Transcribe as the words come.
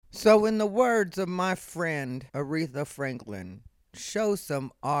So, in the words of my friend Aretha Franklin, show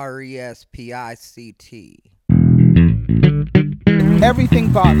some RESPICT.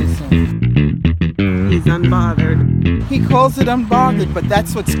 Everything bothers him. He's unbothered. He calls it unbothered, but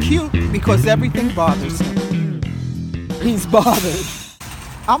that's what's cute because everything bothers him. He's bothered.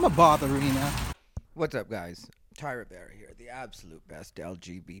 I'm a botherina. What's up, guys? Ty Rivera here, the absolute best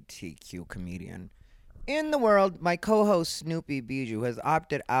LGBTQ comedian in the world. My co-host Snoopy Bijou has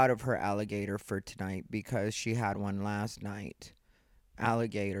opted out of her alligator for tonight because she had one last night.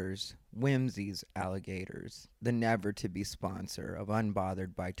 Alligators, Whimsy's Alligators, the never to be sponsor of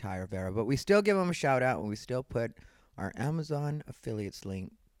Unbothered by Ty Rivera. But we still give them a shout out and we still put our Amazon affiliates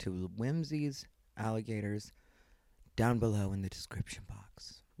link to Whimsy's Alligators down below in the description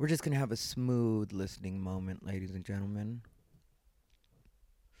box. We're just going to have a smooth listening moment, ladies and gentlemen.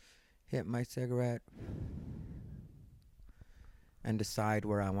 Hit my cigarette and decide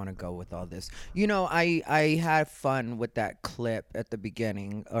where I want to go with all this. You know, I had fun with that clip at the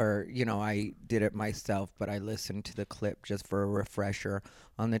beginning, or, you know, I did it myself, but I listened to the clip just for a refresher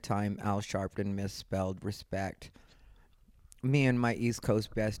on the time Al Sharpton misspelled respect. Me and my East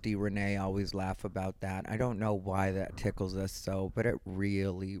Coast bestie Renee always laugh about that. I don't know why that tickles us so, but it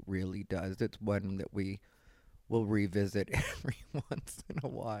really, really does. It's one that we will revisit every once in a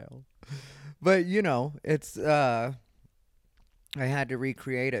while. But, you know, it's I had to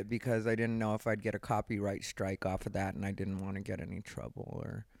recreate it because I didn't know if I'd get a copyright strike off of that, and I didn't want to get any trouble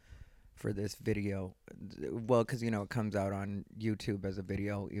or for this video. Well, because, you know, it comes out on YouTube as a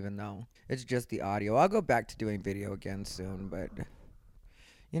video, even though it's just the audio. I'll go back to doing video again soon, but,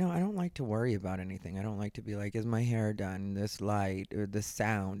 you know, I don't like to worry about anything. I don't like to be like, is my hair done? This light or the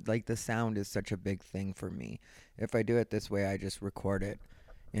sound. Like, the sound is such a big thing for me. If I do it this way, I just record it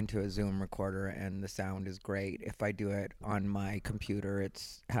into a Zoom recorder and the sound is great. If I do it on my computer,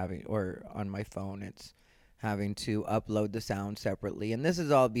 or on my phone, it's having to upload the sound separately. And this is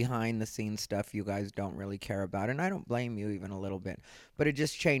all behind the scenes stuff you guys don't really care about. And I don't blame you even a little bit, but it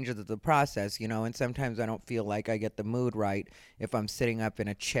just changes the process, you know. And sometimes I don't feel like I get the mood right if I'm sitting up in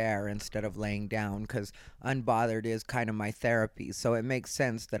a chair instead of laying down, because Unbothered is kind of my therapy. So it makes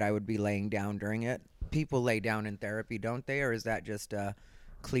sense that I would be laying down during it. People lay down in therapy, don't they? Or is that just a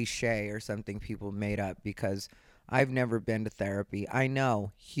cliche or something people made up? Because I've never been to therapy. I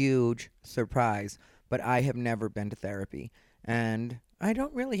know, huge surprise, but I have never been to therapy. And I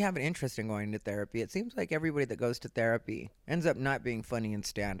don't really have an interest in going to therapy. It seems like everybody that goes to therapy ends up not being funny in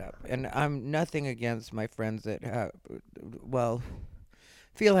stand up. And I'm nothing against my friends that have, well,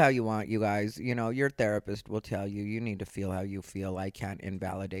 feel how you want, you guys. You know, your therapist will tell you you need to feel how you feel. I can't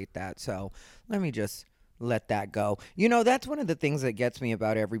invalidate that. So let me just let that go. You know, that's one of the things that gets me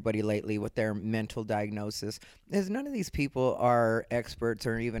about everybody lately with their mental diagnosis is none of these people are experts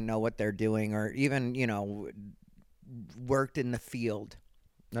or even know what they're doing or even, you know, worked in the field.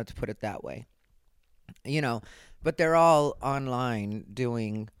 Let's put it that way. You know, but they're all online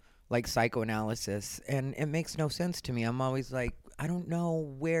doing like psychoanalysis, and it makes no sense to me. I'm always like, I don't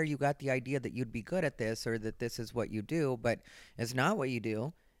know where you got the idea that you'd be good at this or that this is what you do, but it's not what you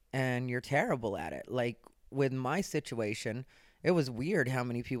do, and you're terrible at it. Like with my situation, it was weird how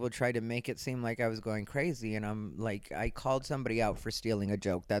many people tried to make it seem like I was going crazy, and I'm like, I called somebody out for stealing a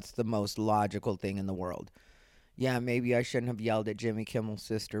joke. That's the most logical thing in the world. Yeah, maybe I shouldn't have yelled at Jimmy Kimmel's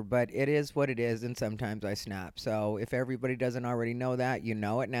sister, but it is what it is, and sometimes I snap. So if everybody doesn't already know that, you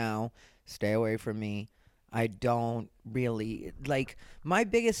know it now. Stay away from me. I don't really like, my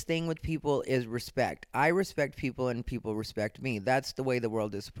biggest thing with people is respect. I respect people and people respect me. That's the way the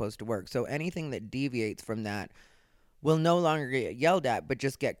world is supposed to work. So anything that deviates from that will no longer get yelled at, but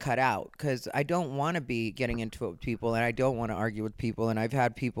just get cut out. Because I don't want to be getting into it with people, and I don't want to argue with people. And I've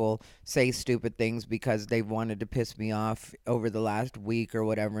had people say stupid things because they've wanted to piss me off over the last week or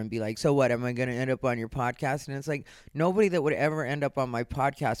whatever, and be like, "So what? Am I going to end up on your podcast?" And it's like, nobody that would ever end up on my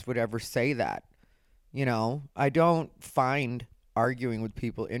podcast would ever say that. You know, I don't find arguing with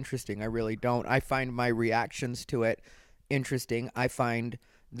people interesting. I really don't. I find my reactions to it interesting. I find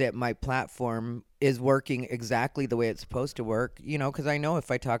that my platform is working exactly the way it's supposed to work, you know, because I know if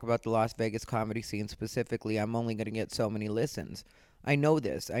I talk about the Las Vegas comedy scene specifically, I'm only going to get so many listens. I know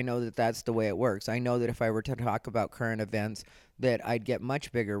this. I know that that's the way it works. I know that if I were to talk about current events, that I'd get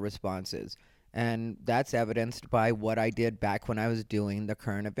much bigger responses. And that's evidenced by what I did back when I was doing the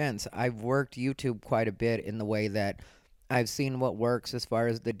current events. I've worked YouTube quite a bit in the way that I've seen what works as far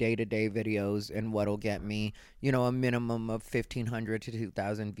as the day-to-day videos and what'll get me, you know, a minimum of 1,500 to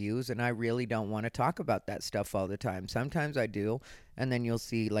 2,000 views. And I really don't want to talk about that stuff all the time. Sometimes I do, and then you'll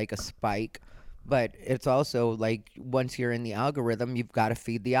see like a spike. But it's also like once you're in the algorithm, you've got to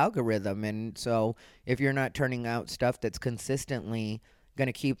feed the algorithm. And so if you're not turning out stuff that's consistently going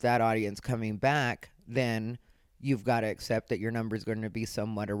to keep that audience coming back, then you've got to accept that your number is going to be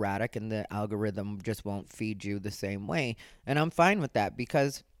somewhat erratic and the algorithm just won't feed you the same way. And I'm fine with that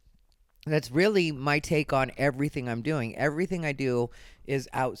because that's really my take on everything I'm doing. Everything I do is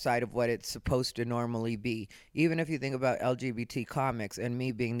outside of what it's supposed to normally be. Even if you think about LGBT comics and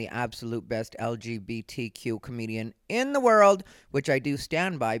me being the absolute best LGBTQ comedian in the world, which I do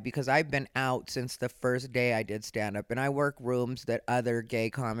stand by because I've been out since the first day I did stand up and I work rooms that other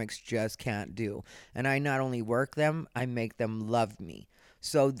gay comics just can't do. And I not only work them, I make them love me.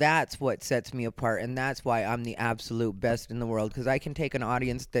 So that's what sets me apart, and that's why I'm the absolute best in the world, because I can take an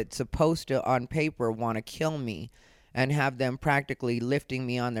audience that's supposed to, on paper, want to kill me and have them practically lifting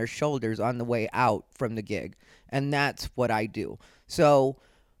me on their shoulders on the way out from the gig. And that's what I do. So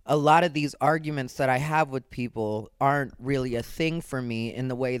a lot of these arguments that I have with people aren't really a thing for me in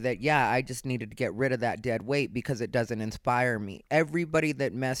the way that, yeah, I just needed to get rid of that dead weight because it doesn't inspire me. Everybody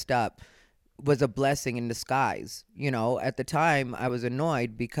that messed up was a blessing in disguise. You know, at the time I was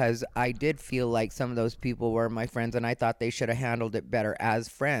annoyed because I did feel like some of those people were my friends and I thought they should have handled it better as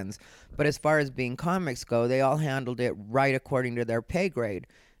friends. But as far as being comics go, they all handled it right according to their pay grade.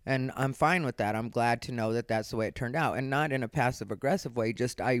 And I'm fine with that. I'm glad to know that that's the way it turned out. And not in a passive aggressive way,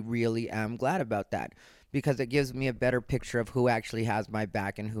 just I really am glad about that because it gives me a better picture of who actually has my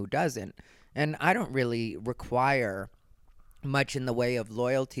back and who doesn't. And I don't really require much in the way of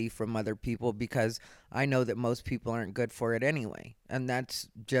loyalty from other people because I know that most people aren't good for it anyway. And that's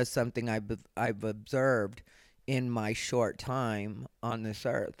just something I've observed in my short time on this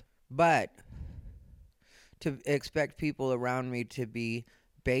earth. But to expect people around me to be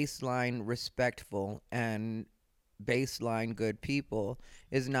baseline respectful and baseline good people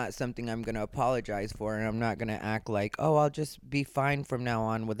is not something I'm going to apologize for, and I'm not going to act like, oh, I'll just be fine from now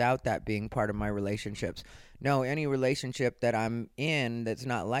on without that being part of my relationships. No, any relationship that I'm in that's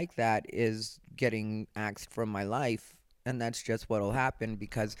not like that is getting axed from my life, and that's just what'll happen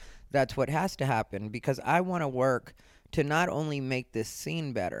because that's what has to happen because I want to work to not only make this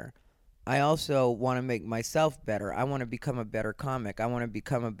scene better, I also want to make myself better. I want to become a better comic. I want to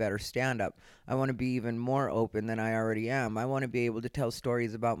become a better stand up. I want to be even more open than I already am. I want to be able to tell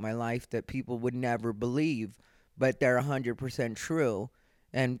stories about my life that people would never believe, but they're 100% true.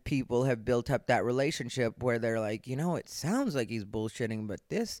 And people have built up that relationship where they're like, you know, it sounds like he's bullshitting, but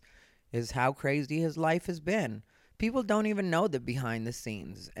this is how crazy his life has been. People don't even know the behind the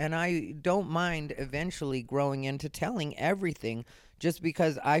scenes. And I don't mind eventually growing into telling everything just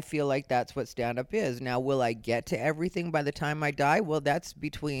because I feel like that's what stand up is. Now, will I get to everything by the time I die? Well, that's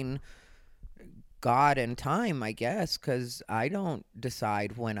between God and time, I guess, because I don't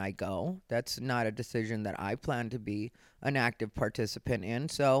decide when I go. That's not a decision that I plan to be an active participant in.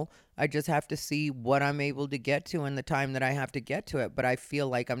 So I just have to see what I'm able to get to in the time that I have to get to it. But I feel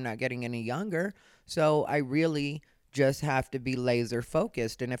like I'm not getting any younger. So I really just have to be laser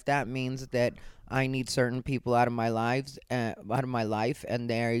focused. And if that means that I need certain people out of my lives, out of my life, and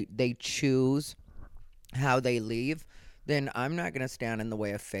they choose how they leave, then I'm not going to stand in the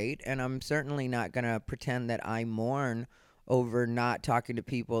way of fate. And I'm certainly not going to pretend that I mourn over not talking to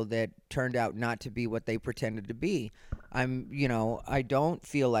people that turned out not to be what they pretended to be. I don't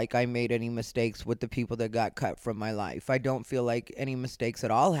feel like I made any mistakes with the people that got cut from my life. I don't feel like any mistakes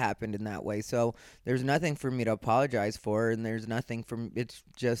at all happened in that way. So there's nothing for me to apologize for, and there's nothing from it's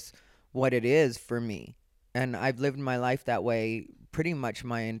just what it is for me. And I've lived my life that way pretty much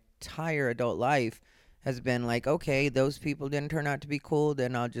my entire adult life has been like, okay, those people didn't turn out to be cool,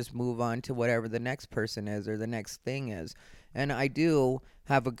 then I'll just move on to whatever the next person is or the next thing is. And I do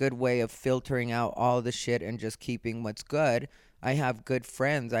have a good way of filtering out all the shit and just keeping what's good. I have good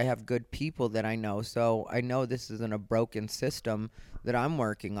friends. I have good people that I know. So I know this isn't a broken system that I'm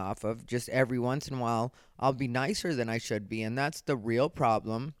working off of. Just every once in a while, I'll be nicer than I should be. And that's the real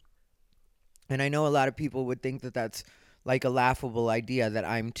problem. And I know a lot of people would think that that's like a laughable idea that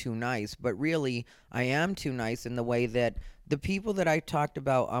I'm too nice, but really I am too nice in the way that the people that I talked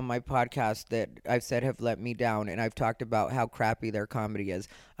about on my podcast that I've said have let me down, and I've talked about how crappy their comedy is,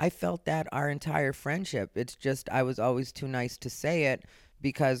 I felt that our entire friendship. It's just I was always too nice to say it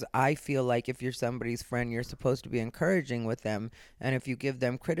because I feel like if you're somebody's friend, you're supposed to be encouraging with them. And if you give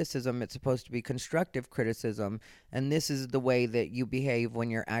them criticism, it's supposed to be constructive criticism. And this is the way that you behave when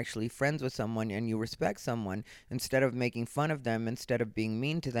you're actually friends with someone and you respect someone. Instead of making fun of them, instead of being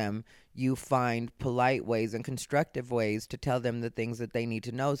mean to them, you find polite ways and constructive ways to tell them the things that they need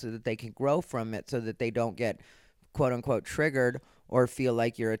to know so that they can grow from it, so that they don't get quote unquote triggered or feel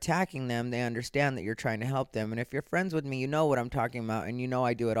like you're attacking them. They understand that you're trying to help them. And if you're friends with me, you know what I'm talking about, and you know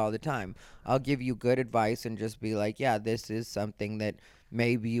I do it all the time. I'll give you good advice and just be like, yeah, this is something that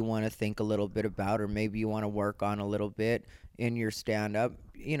maybe you want to think a little bit about, or maybe you want to work on a little bit in your stand up.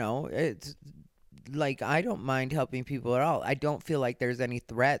 It's like, I don't mind helping people at all. I don't feel like there's any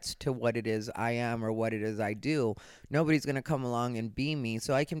threats to what it is I am or what it is I do. Nobody's going to come along and be me,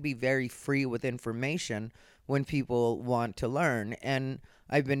 so I can be very free with information when people want to learn. And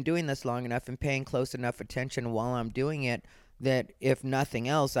I've been doing this long enough and paying close enough attention while I'm doing it that if nothing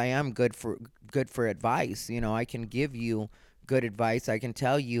else, I am good for advice. I can give you good advice. I can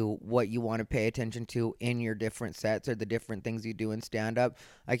tell you what you want to pay attention to in your different sets or the different things you do in stand up.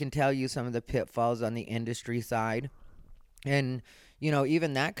 I can tell you some of the pitfalls on the industry side. And,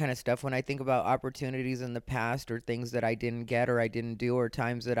 even that kind of stuff, when I think about opportunities in the past or things that I didn't get or I didn't do, or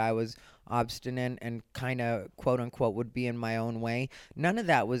times that I was obstinate and kind of quote unquote would be in my own way, none of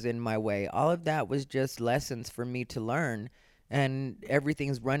that was in my way. All of that was just lessons for me to learn. And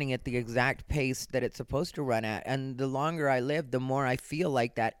everything's running at the exact pace that it's supposed to run at. And the longer I live, the more I feel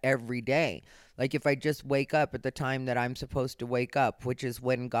like that every day. Like, if I just wake up at the time that I'm supposed to wake up, which is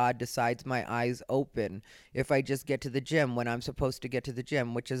when God decides my eyes open. If I just get to the gym when I'm supposed to get to the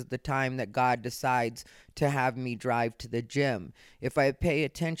gym, which is the time that God decides to have me drive to the gym. If I pay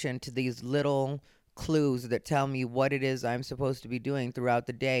attention to these little clues that tell me what it is I'm supposed to be doing throughout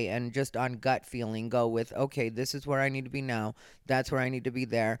the day, and just on gut feeling go with, okay, this is where I need to be now, that's where I need to be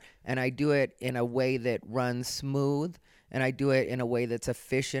there, and I do it in a way that runs smooth, and I do it in a way that's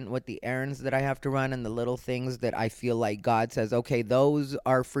efficient with the errands that I have to run and the little things that I feel like God says, okay, those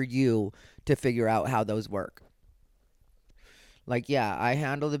are for you to figure out how those work. Like, yeah, I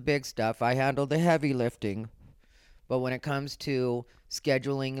handle the big stuff, I handle the heavy lifting. But when it comes to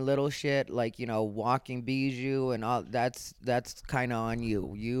scheduling little shit like, walking Bijou and all, that's kind of on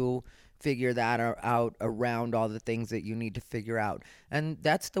you. You figure that out around all the things that you need to figure out. And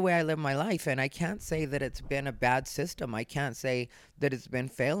that's the way I live my life. And I can't say that it's been a bad system. I can't say that it's been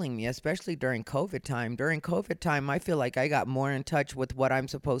failing me, especially during COVID time. During COVID time, I feel like I got more in touch with what I'm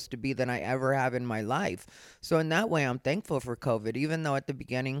supposed to be than I ever have in my life. So in that way, I'm thankful for COVID, even though at the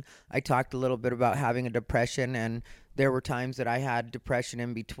beginning I talked a little bit about having a depression, and there were times that I had depression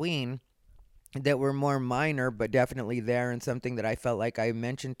in between that were more minor, but definitely there, and something that I felt like I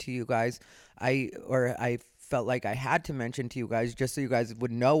mentioned to you guys. I felt like I had to mention to you guys just so you guys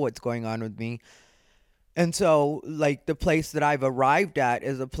would know what's going on with me. And so, like, the place that I've arrived at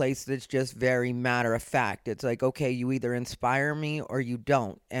is a place that's just very matter of fact. It's like, okay, you either inspire me or you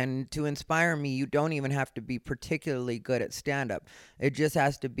don't. And to inspire me, you don't even have to be particularly good at stand-up. It just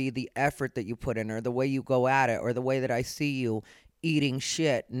has to be the effort that you put in, or the way you go at it, or the way that I see you eating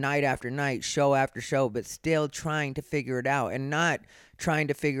shit night after night, show after show, but still trying to figure it out, and not trying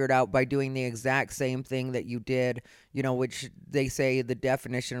to figure it out by doing the exact same thing that you did, which they say the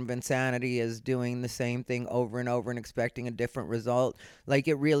definition of insanity is doing the same thing over and over and expecting a different result. Like,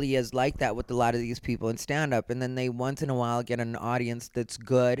 it really is like that with a lot of these people in stand-up. And then they once in a while get an audience that's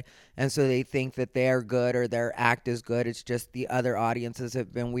good, and so they think that they're good or their act is good. It's just the other audiences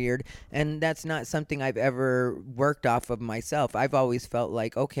have been weird. And that's not something I've ever worked off of myself. I've always felt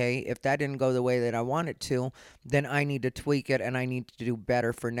like, okay, if that didn't go the way that I want it to, then I need to tweak it and I need to do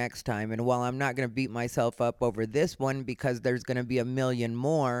better for next time. And while I'm not going to beat myself up over this one because there's going to be a million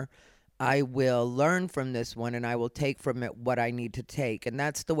more, I will learn from this one and I will take from it what I need to take. And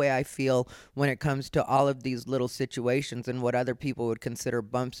that's the way I feel when it comes to all of these little situations and what other people would consider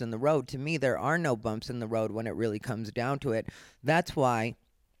bumps in the road. To me, there are no bumps in the road when it really comes down to it. That's why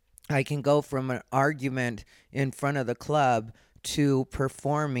I can go from an argument in front of the club to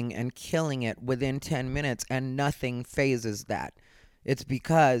performing and killing it within 10 minutes, and nothing phases that. It's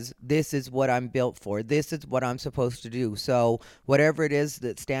because this is what I'm built for. This is what I'm supposed to do. So whatever it is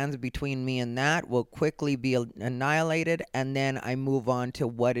that stands between me and that will quickly be annihilated, and then I move on to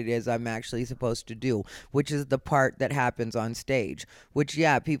what it is I'm actually supposed to do, which is the part that happens on stage. Which,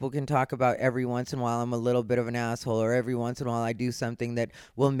 yeah, people can talk about every once in a while I'm a little bit of an asshole, or every once in a while I do something that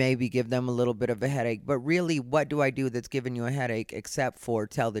will maybe give them a little bit of a headache. But really, what do I do that's giving you a headache except for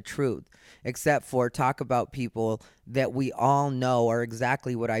tell the truth? Except for talk about people that we all know are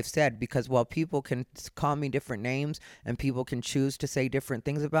exactly what I've said. Because while people can call me different names and people can choose to say different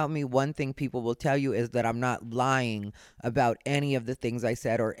things about me, one thing people will tell you is that I'm not lying about any of the things I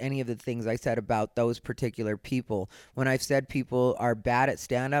said, or any of the things I said about those particular people. When I've said people are bad at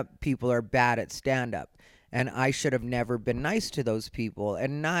stand-up, people are bad at stand-up. And I should have never been nice to those people.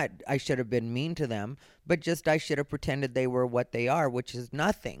 And not I should have been mean to them, but just I should have pretended they were what they are, which is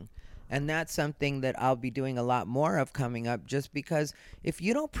nothing. And that's something that I'll be doing a lot more of coming up, just because if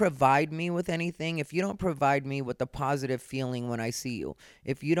you don't provide me with anything, if you don't provide me with a positive feeling when I see you,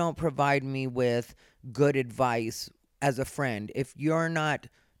 if you don't provide me with good advice as a friend, if you're not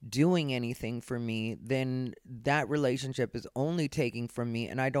doing anything for me, then that relationship is only taking from me,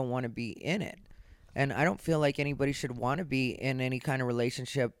 and I don't want to be in it. And I don't feel like anybody should want to be in any kind of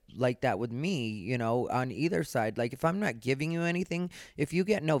relationship like that with me, on either side. Like, if I'm not giving you anything, if you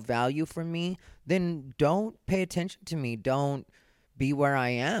get no value from me, then don't pay attention to me. Don't be where I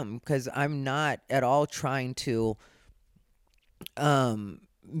am, because I'm not at all trying to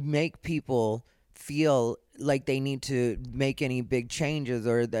make people feel like they need to make any big changes,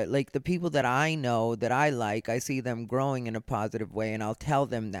 or that, like, the people that I know that I like, I see them growing in a positive way, and I'll tell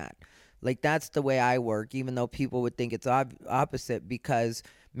them that. Like, that's the way I work, even though people would think it's opposite, because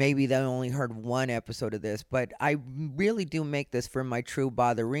maybe they only heard one episode of this. But I really do make this for my true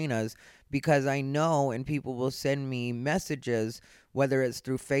botherinas, because I know, and people will send me messages, whether it's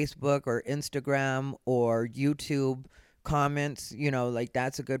through Facebook or Instagram or YouTube comments, like,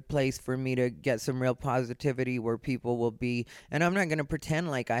 that's a good place for me to get some real positivity, where people will be, and I'm not going to pretend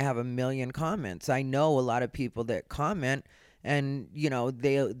like I have a million comments. I know a lot of people that comment, and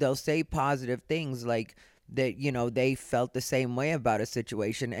they'll say positive things, like that, they felt the same way about a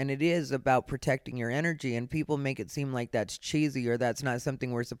situation, and it is about protecting your energy, and people make it seem like that's cheesy, or that's not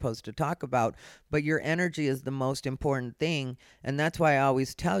something we're supposed to talk about, but your energy is the most important thing. And that's why I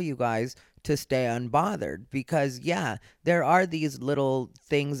always tell you guys to stay unbothered, because yeah, there are these little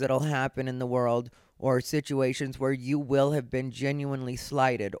things that'll happen in the world, or situations where you will have been genuinely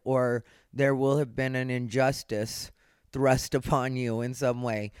slighted, or there will have been an injustice thrust upon you in some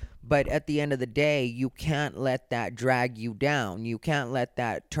way. But at the end of the day, you can't let that drag you down. You can't let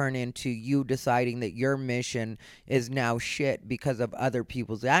that turn into you deciding that your mission is now shit because of other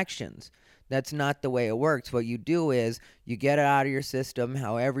people's actions. That's not the way it works. What you do is you get it out of your system,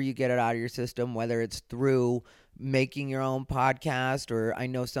 however you get it out of your system, whether it's through making your own podcast, or I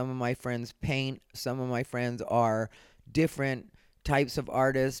know some of my friends paint, some of my friends are different types of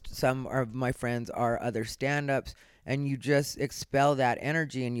artists, some of my friends are other stand-ups, and you just expel that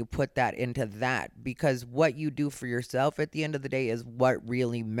energy and you put that into that, because what you do for yourself at the end of the day is what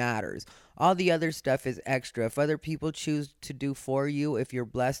really matters. All the other stuff is extra. If other people choose to do for you, if you're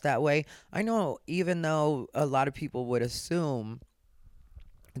blessed that way, I know, even though a lot of people would assume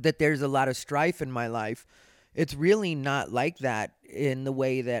that there's a lot of strife in my life, it's really not like that, in the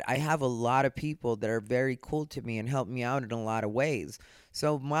way that I have a lot of people that are very cool to me and help me out in a lot of ways.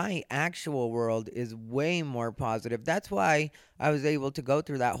 So my actual world is way more positive. That's why I was able to go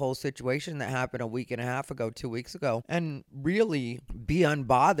through that whole situation that happened a week and a half ago, 2 weeks ago, and really be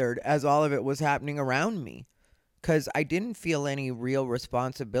unbothered as all of it was happening around me, because I didn't feel any real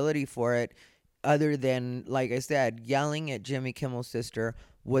responsibility for it, other than, like I said, yelling at Jimmy Kimmel's sister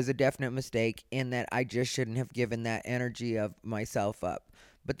was a definite mistake, in that I just shouldn't have given that energy of myself up.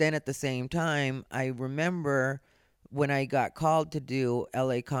 But then at the same time, I remember when I got called to do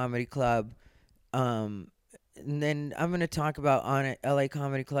LA Comedy Club, um, and then I'm going to talk about on LA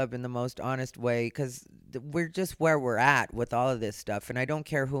Comedy Club in the most honest way, because we're just where we're at with all of this stuff. And I don't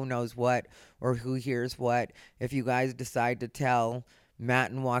care who knows what or who hears what. If you guys decide to tell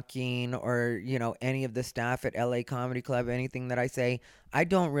Matt and Joaquin, or, any of the staff at LA Comedy Club, anything that I say, I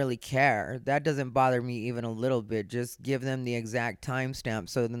don't really care. That doesn't bother me even a little bit. Just give them the exact timestamp,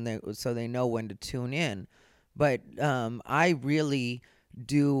 so they know when to tune in. But I really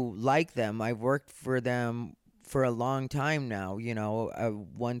do like them. I've worked for them for a long time now,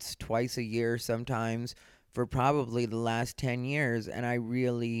 once, twice a year sometimes, for probably the last 10 years. And I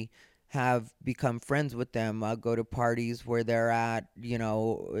really have become friends with them. I'll go to parties where they're at,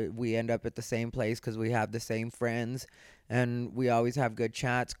 we end up at the same place because we have the same friends, and we always have good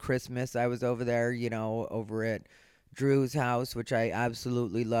chats. Christmas, I was over there, over at Drew's house, which I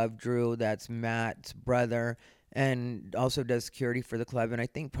absolutely love. Drew, that's Matt's brother, and also does security for the club, and I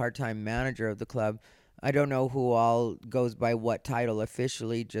think part-time manager of the club. I don't know who all goes by what title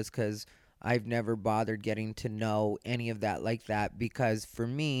officially, just because I've never bothered getting to know any of that like that, because for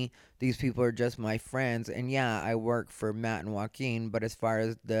me, these people are just my friends. And yeah, I work for Matt and Joaquin, but as far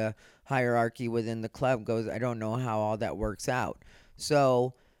as the hierarchy within the club goes, I don't know how all that works out.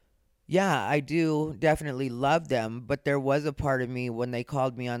 So yeah, I do definitely love them, but there was a part of me when they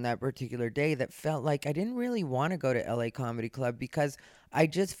called me on that particular day that felt like I didn't really want to go to LA Comedy Club, because I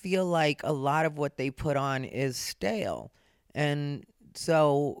just feel like a lot of what they put on is stale. And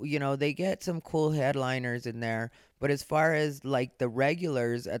so, they get some cool headliners in there, But as far as like the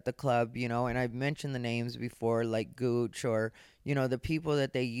regulars at the club, and I've mentioned the names before, like Gooch or, the people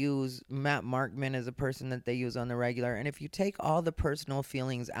that they use, Matt Markman is a person that they use on the regular. And if you take all the personal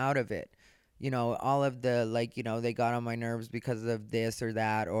feelings out of it, all of the, like, they got on my nerves because of this or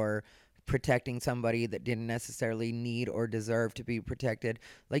that, or protecting somebody that didn't necessarily need or deserve to be protected.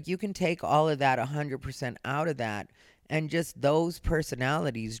 Like, you can take all of that 100% out of that, and just those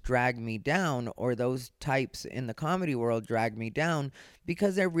personalities drag me down, or those types in the comedy world drag me down,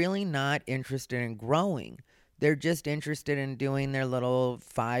 because they're really not interested in growing. They're just interested in doing their little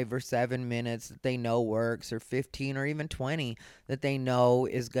 5 or 7 minutes that they know works, or 15 or even 20 that they know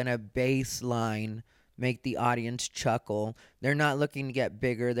is going to baseline make the audience chuckle. They're not looking to get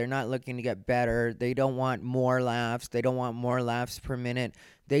bigger. They're not looking to get better. They don't want more laughs. They don't want more laughs per minute.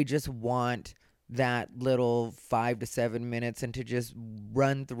 They just want that little 5 to 7 minutes, and to just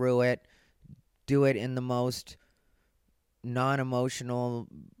run through it, do it in the most non-emotional,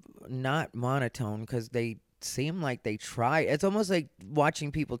 not monotone, because they seem like they try. It's almost like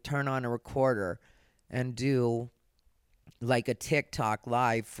watching people turn on a recorder and do like a TikTok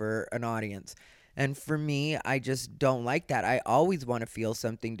live for an audience. And for me, I just don't like that. I always want to feel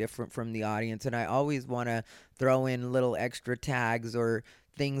something different from the audience, and I always want to throw in little extra tags or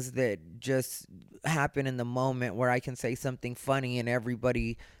things that just happen in the moment where I can say something funny and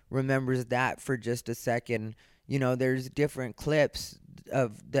everybody remembers that for just a second. There's different clips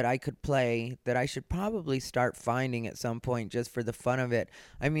of that I could play that I should probably start finding at some point just for the fun of it.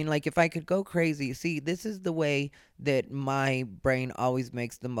 I mean, like, if I could go crazy, see, this is the way that my brain always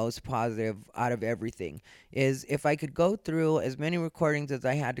makes the most positive out of everything, is if I could go through as many recordings as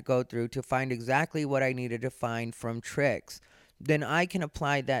I had to go through to find exactly what I needed to find from tricks, then I can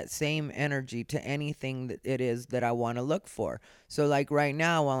apply that same energy to anything that it is that I want to look for. So, like right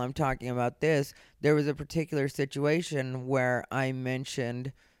now, while I'm talking about this, there was a particular situation where I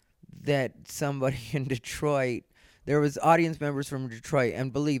mentioned that somebody in Detroit, there was audience members from Detroit,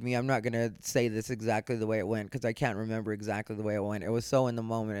 and believe me, I'm not going to say this exactly the way it went, because I can't remember exactly the way it went. It was so in the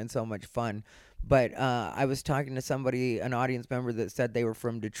moment and so much fun. But I was talking to somebody, an audience member, that said they were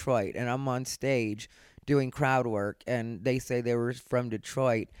from Detroit, and I'm on stage doing crowd work, and they say they were from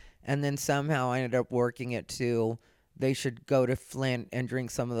Detroit, and then somehow I ended up working it to they should go to Flint and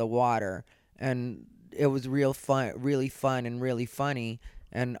drink some of the water, and it was really fun and really funny.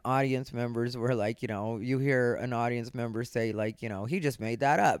 And audience members were like, you hear an audience member say, like, he just made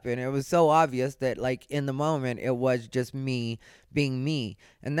that up, and it was so obvious that, like, in the moment it was just me being me.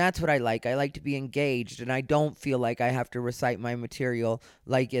 And that's what I like. I like to be engaged, and I don't feel like I have to recite my material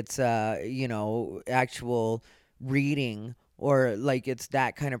like it's actual reading, or like it's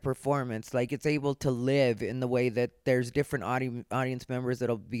that kind of performance. Like, it's able to live in the way that there's different audience members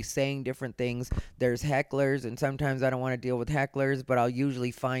that'll be saying different things. There's hecklers, and sometimes I don't want to deal with hecklers, but I'll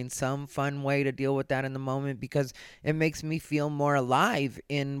usually find some fun way to deal with that in the moment, because it makes me feel more alive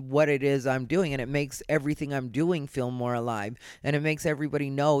in what it is I'm doing, and it makes everything I'm doing feel more alive, and it makes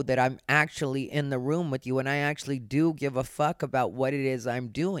everybody know that I'm actually in the room with you, and I actually do give a fuck about what it is I'm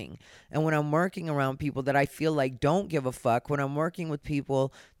doing. And when I'm working around people that I feel like don't give a fuck, when I'm working with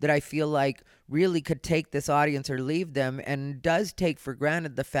people that I feel like really could take this audience or leave them, and does take for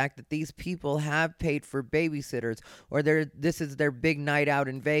granted the fact that these people have paid for babysitters, or this is their big night out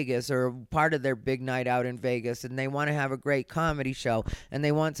in Vegas, or part of their big night out in Vegas, and they want to have a great comedy show, and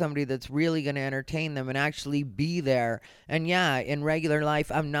they want somebody that's really going to entertain them and actually be there. And yeah, in regular life,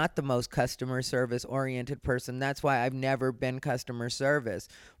 I'm not the most customer service oriented person. That's why I've never been customer service.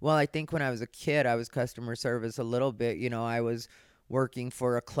 Well, I think when I was a kid, I was customer service a little bit. I was working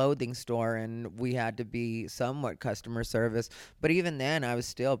for a clothing store, and we had to be somewhat customer service. But even then, I was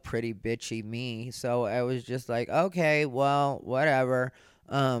still pretty bitchy me. So I was just like, okay, well, whatever.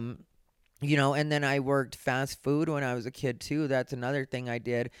 And then I worked fast food when I was a kid too. That's another thing I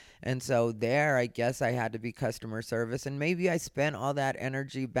did. And so there, I guess I had to be customer service. And maybe I spent all that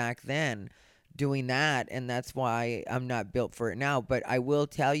energy back then doing that, and that's why I'm not built for it now. But I will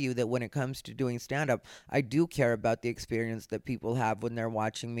tell you that when it comes to doing stand-up, I do care about the experience that people have when they're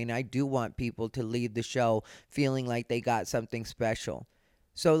watching me, and I do want people to leave the show feeling like they got something special.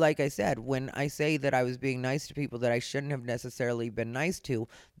 So like I said, when I say that I was being nice to people that I shouldn't have necessarily been nice to,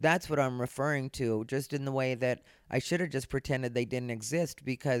 that's what I'm referring to, just in the way that I should have just pretended they didn't exist,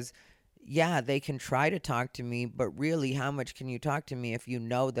 because yeah, they can try to talk to me, but really, how much can you talk to me if you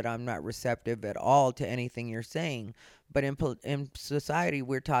know that I'm not receptive at all to anything you're saying? But in society,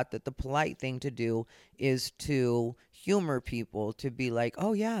 we're taught that the polite thing to do is to humor people, to be like,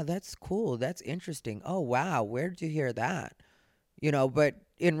 oh, yeah, that's cool. That's interesting. Oh, wow. Where'd you hear that? But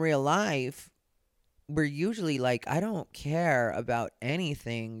in real life, we're usually like, I don't care about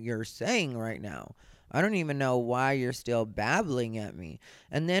anything you're saying right now. I don't even know why you're still babbling at me.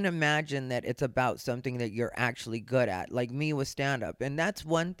 And then imagine that it's about something that you're actually good at, like me with stand up. And that's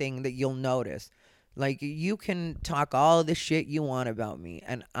one thing that you'll notice. Like, you can talk all the shit you want about me,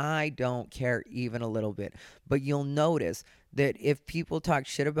 and I don't care even a little bit. But you'll notice that if people talk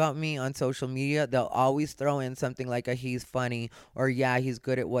shit about me on social media, they'll always throw in something like a he's funny or yeah, he's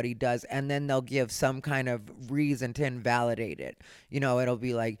good at what he does. And then they'll give some kind of reason to invalidate it. It'll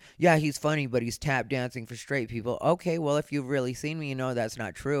be like, yeah, he's funny, but he's tap dancing for straight people. Okay, well, if you've really seen me, you know that's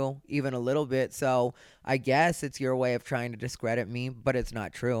not true, even a little bit. So I guess it's your way of trying to discredit me, but it's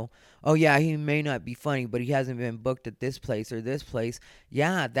not true. Oh, yeah, he may not be funny, but he hasn't been booked at this place or this place.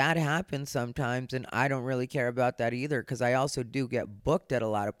 Yeah, that happens sometimes, and I don't really care about that either because I also do get booked at a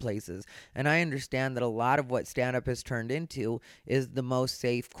lot of places. And I understand that a lot of what stand up has turned into is the most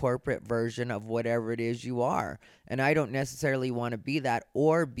safe corporate version of whatever it is you are. And I don't necessarily want to be that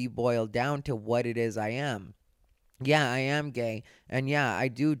or be boiled down to what it is I am. Yeah, I am gay. And yeah, I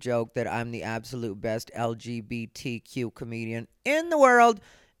do joke that I'm the absolute best LGBTQ comedian in the world.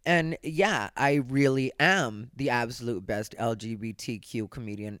 And yeah, I really am the absolute best LGBTQ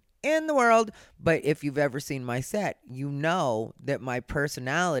comedian in the world. But if you've ever seen my set, you know that my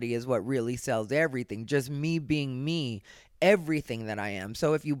personality is what really sells everything. Just me being me, everything that I am.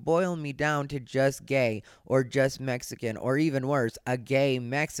 So if you boil me down to just gay or just Mexican or even worse, a gay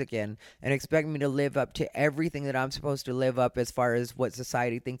Mexican, and expect me to live up to everything that I'm supposed to live up as far as what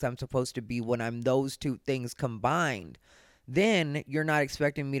society thinks I'm supposed to be when I'm those two things combined, then you're not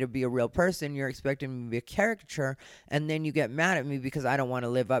expecting me to be a real person. You're expecting me to be a caricature. And then you get mad at me because I don't want to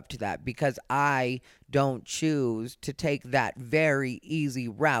live up to that, because I don't choose to take that very easy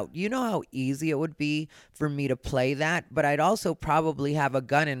route. You know how easy it would be for me to play that, but I'd also probably have a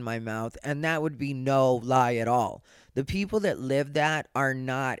gun in my mouth, and that would be no lie at all. The people that live that are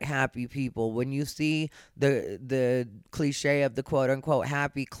not happy people. When you see the cliche of the quote unquote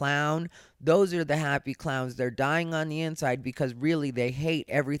happy clown, those are the happy clowns. They're dying on the inside because really they hate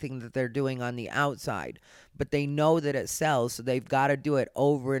everything that they're doing on the outside. But they know that it sells, so they've got to do it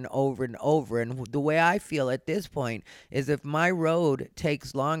over and over and over. And the way I feel at this point is if my road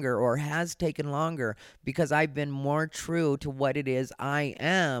takes longer or has taken longer because I've been more true to what it is I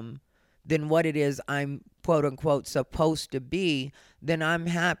am than what it is I'm quote unquote supposed to be, then I'm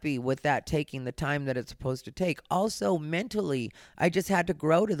happy with that taking the time that it's supposed to take. Also, mentally, I just had to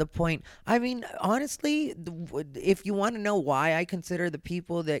grow to the point. I mean, honestly, if you want to know why I consider the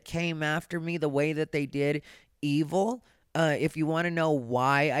people that came after me the way that they did evil, if you want to know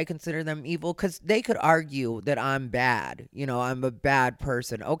why I consider them evil, because they could argue that I'm bad. I'm a bad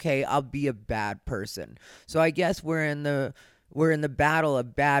person. Okay, I'll be a bad person. So I guess we're in the battle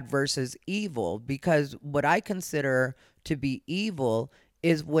of bad versus evil, because what I consider to be evil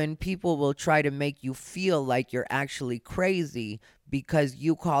is when people will try to make you feel like you're actually crazy because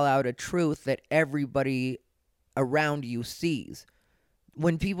you call out a truth that everybody around you sees.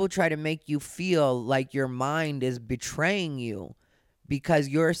 When people try to make you feel like your mind is betraying you because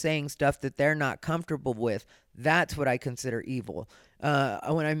you're saying stuff that they're not comfortable with, that's what I consider evil.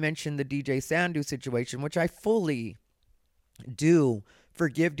 When I mentioned the DJ Sandu situation, which I fully do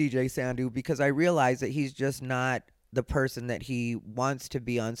forgive DJ Sandu because I realize that he's just not the person that he wants to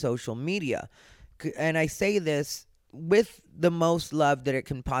be on social media. And I say this with the most love that it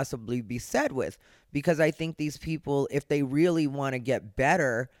can possibly be said with, because I think these people, if they really want to get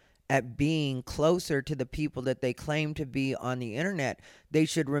better at being closer to the people that they claim to be on the internet, they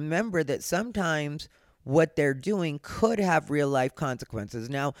should remember that sometimes what they're doing could have real life consequences.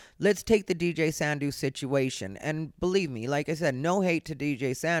 Now, let's take the DJ Sandu situation. And believe me, like I said, no hate to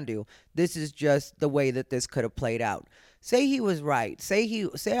DJ Sandu. This is just the way that this could have played out. Say he was right. Say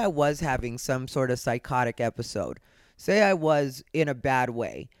I was having some sort of psychotic episode. Say I was in a bad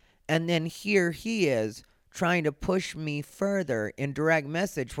way. And then here he is trying to push me further in direct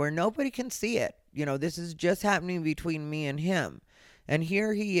message where nobody can see it. This is just happening between me and him. And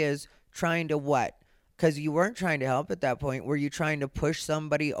here he is trying to what? Because you weren't trying to help at that point. Were you trying to push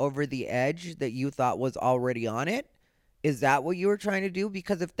somebody over the edge that you thought was already on it? Is that what you were trying to do?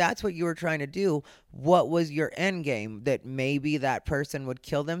 Because if that's what you were trying to do, what was your end game? That maybe that person would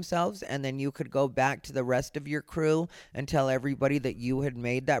kill themselves and then you could go back to the rest of your crew and tell everybody that you had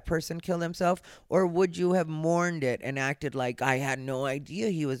made that person kill themselves? Or would you have mourned it and acted like I had no idea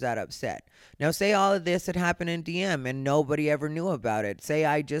he was that upset? Now, say all of this had happened in DM and nobody ever knew about it. Say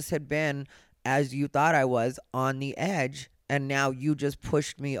I just had been, as you thought I was, on the edge, and now you just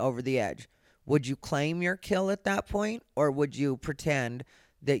pushed me over the edge. Would you claim your kill at that point, or would you pretend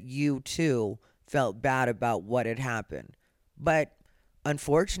that you too felt bad about what had happened. But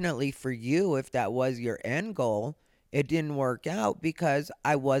unfortunately for you, if that was your end goal, it didn't work out because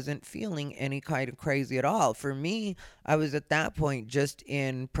I wasn't feeling any kind of crazy at all. For me, I was at that point just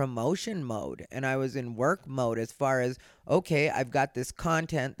in promotion mode and I was in work mode as far as, okay, I've got this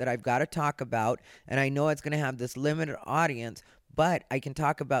content that I've got to talk about and I know it's going to have this limited audience, but I can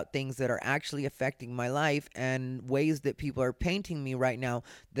talk about things that are actually affecting my life and ways that people are painting me right now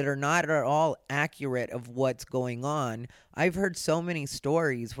that are not at all accurate of what's going on. I've heard so many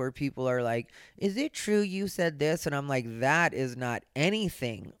stories where people are like, "Is it true you said this?" And I'm like, "That is not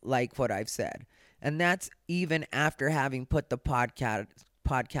anything like what I've said." And that's even after having put the podcast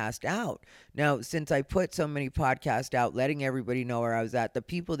out. Now, since I put so many podcasts out, letting everybody know where I was at, the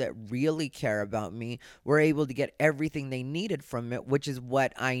people that really care about me were able to get everything they needed from it, which is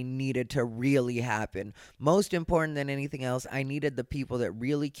what I needed to really happen. Most important than anything else, I needed the people that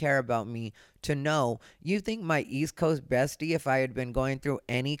really care about me to know. You think my East Coast bestie, if I had been going through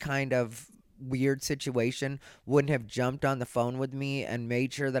any kind of weird situation, wouldn't have jumped on the phone with me and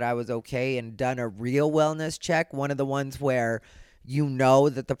made sure that I was okay and done a real wellness check, one of the ones where you know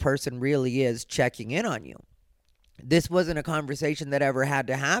that the person really is checking in on you. This wasn't a conversation that ever had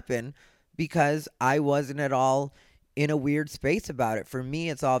to happen because I wasn't at all in a weird space about it. For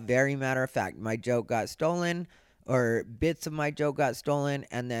me, it's all very matter of fact. My joke got stolen, or bits of my joke got stolen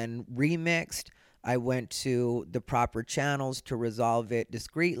and then remixed. I went to the proper channels to resolve it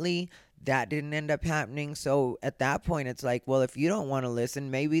discreetly. That didn't end up happening. So at that point, it's like, well, if you don't want to listen,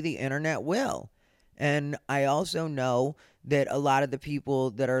 maybe the internet will. And I also know that a lot of the people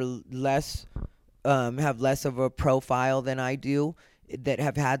that are less have less of a profile than I do, that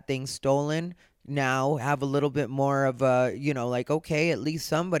have had things stolen, now have a little bit more of a, like, okay, at least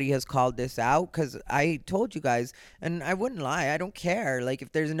somebody has called this out, because I told you guys, and I wouldn't lie, I don't care. Like,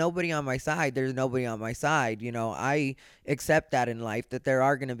 if there's nobody on my side, there's nobody on my side. I accept that in life, that there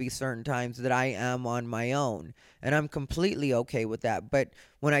are going to be certain times that I am on my own, and I'm completely okay with that. But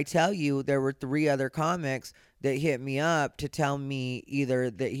when I tell you there were 3 other comics that hit me up to tell me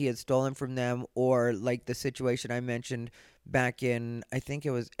either that he had stolen from them, or like the situation I mentioned back in, I think it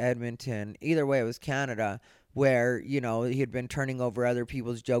was Edmonton. Either way, it was Canada, where, he had been turning over other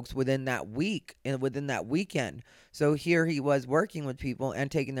people's jokes within that week and within that weekend. So here he was working with people and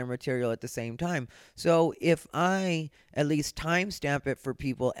taking their material at the same time. So if I at least timestamp it for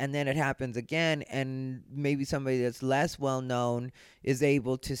people and then it happens again, and maybe somebody that's less well known is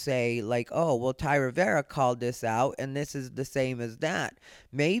able to say, like, oh, well, Ty Rivera called this out and this is the same as that.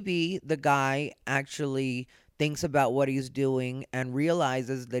 Maybe the guy actually thinks about what he's doing and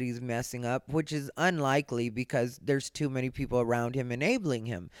realizes that he's messing up, which is unlikely because there's too many people around him enabling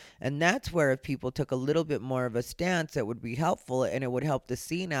him. And that's where, if people took a little bit more of a stance, it would be helpful, and it would help the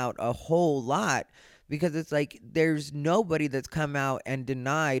scene out a whole lot. Because it's like there's nobody that's come out and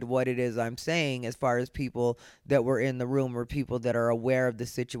denied what it is I'm saying, as far as people that were in the room or people that are aware of the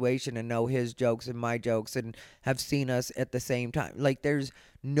situation and know his jokes and my jokes and have seen us at the same time. Like, there's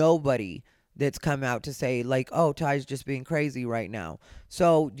nobody that's come out to say, like, oh, Ty's just being crazy right now.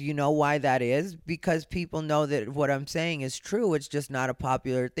 So do you know why that is? Because people know that what I'm saying is true. It's just not a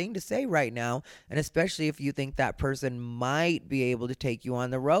popular thing to say right now. And especially if you think that person might be able to take you on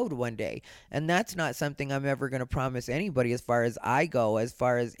the road one day. And that's not something I'm ever going to promise anybody as far as I go. As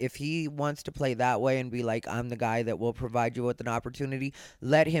far as if he wants to play that way and be like, I'm the guy that will provide you with an opportunity,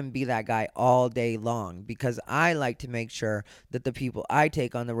 let him be that guy all day long. Because I like to make sure that the people I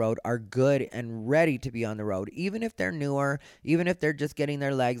take on the road are good and ready to be on the road. Even if they're newer, even if they're just getting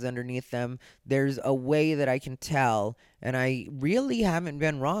their legs underneath them, there's a way that I can tell, and I really haven't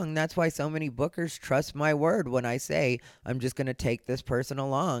been wrong. That's why so many bookers trust my word when I say I'm just going to take this person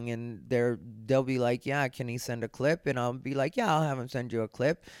along, and they'll be like, yeah, can he send a clip? And I'll be like, yeah, I'll have him send you a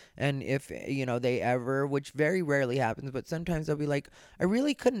clip. And if they ever, which very rarely happens, but sometimes they'll be like, I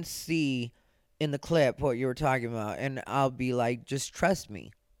really couldn't see in the clip what you were talking about, and I'll be like, just trust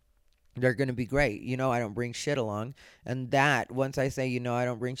me, they're going to be great. I don't bring shit along. And that, once I say, I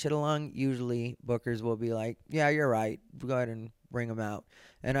don't bring shit along, usually bookers will be like, yeah, you're right. Go ahead and bring them out.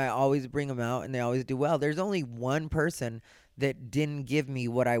 And I always bring them out, and they always do well. There's only one person that didn't give me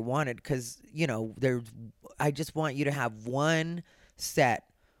what I wanted, because, I just want you to have one set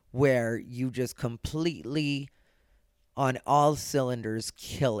where you just completely, on all cylinders,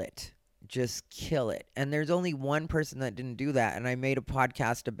 kill it. Just kill it. And there's only one person that didn't do that, and I made a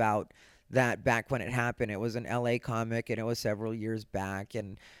podcast about that back when it happened. It was an LA comic and it was several years back.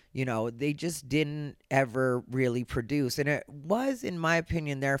 And, they just didn't ever really produce. And it was, in my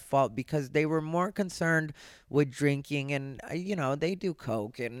opinion, their fault because they were more concerned with drinking. And, they do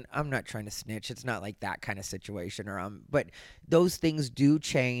coke. And I'm not trying to snitch. It's not like that kind of situation. But those things do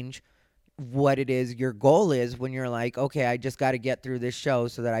change what it is your goal is when you're like, okay, I just got to get through this show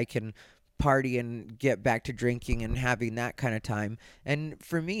so that I can party and get back to drinking and having that kind of time. And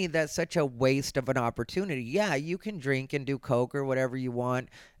for me, that's such a waste of an opportunity. Yeah, you can drink and do coke or whatever you want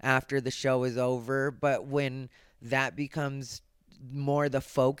after the show is over, but when that becomes more the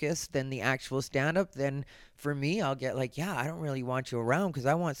focus than the actual stand up, then for me, I'll get like, yeah, I don't really want you around because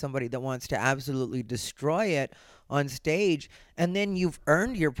I want somebody that wants to absolutely destroy it on stage. And then you've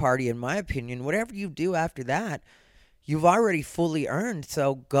earned your party, in my opinion. Whatever you do after that, you've already fully earned.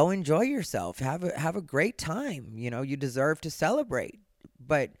 So go enjoy yourself. Have a great time. You deserve to celebrate.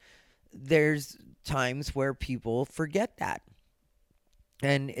 But there's times where people forget that.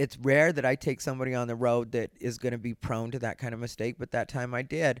 And it's rare that I take somebody on the road that is going to be prone to that kind of mistake, but that time I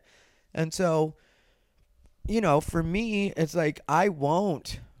did. And so, for me, it's like I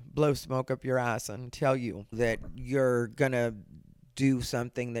won't blow smoke up your ass and tell you that you're going to do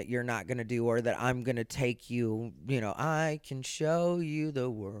something that you're not going to do, or that I'm going to take you, I can show you the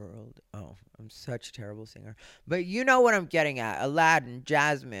world. Oh, I'm such a terrible singer. But you know what I'm getting at. Aladdin,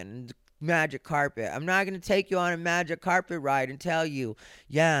 Jasmine, magic carpet. I'm not going to take you on a magic carpet ride and tell you,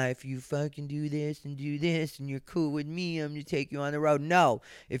 yeah, if you fucking do this and you're cool with me, I'm going to take you on the road. No,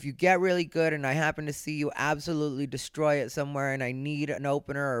 if you get really good and I happen to see you absolutely destroy it somewhere and I need an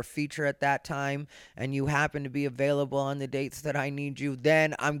opener or a feature at that time and you happen to be available on the dates that I need you,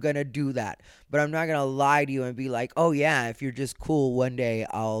 then I'm going to do that. But I'm not going to lie to you and be like, oh yeah, if you're just cool one day,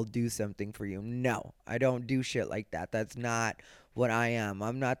 I'll do something for you. No, I don't do shit like that. That's not what I am.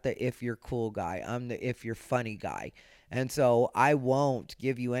 I'm not the if you're cool guy. I'm the if you're funny guy. And so I won't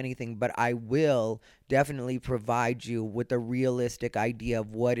give you anything, but I will definitely provide you with a realistic idea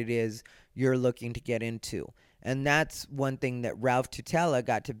of what it is you're looking to get into. And that's one thing that Ralph Tutela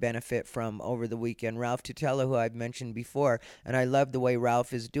got to benefit from over the weekend. Ralph Tutela, who I've mentioned before, and I love the way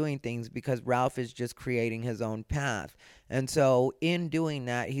Ralph is doing things because Ralph is just creating his own path. And so in doing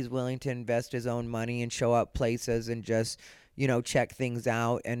that, he's willing to invest his own money and show up places and just check things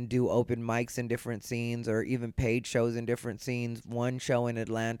out and do open mics in different scenes or even paid shows in different scenes. One show in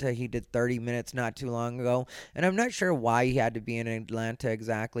Atlanta, he did 30 minutes not too long ago. And I'm not sure why he had to be in Atlanta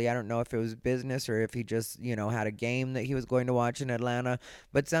exactly. I don't know if it was business or if he just, had a game that he was going to watch in Atlanta.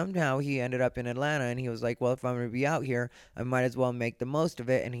 But somehow he ended up in Atlanta and he was like, well, if I'm going to be out here, I might as well make the most of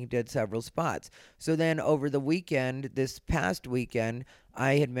it. And he did several spots. So then over the weekend, this past weekend,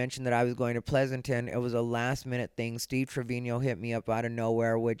 I had mentioned that I was going to Pleasanton. It was a last minute thing. Steve Trevino hit me up out of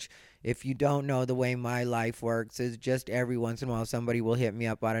nowhere, which if you don't know the way my life works is just every once in a while somebody will hit me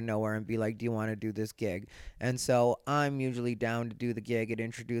up out of nowhere and be like, do you want to do this gig? And so I'm usually down to do the gig and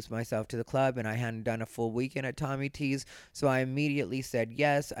introduce myself to the club, and I hadn't done a full weekend at Tommy T's, so I immediately said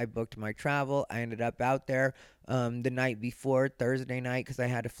yes. I booked my travel. I ended up out there the night before, Thursday night, because I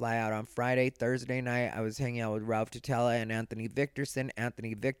had to fly out on Friday. Thursday night, I was hanging out with Ralph Tutela and Anthony Victorson.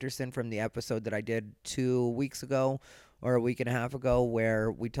 Anthony Victorson from the episode that I did 2 weeks ago or a week and a half ago, where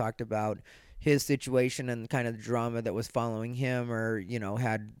we talked about his situation and kind of the drama that was following him, or,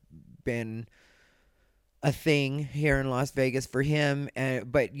 had been a thing here in Las Vegas for him.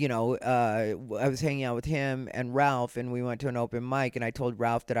 But I was hanging out with him and Ralph, and we went to an open mic, and I told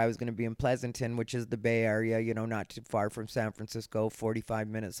Ralph that I was going to be in Pleasanton, which is the Bay Area, not too far from San Francisco, 45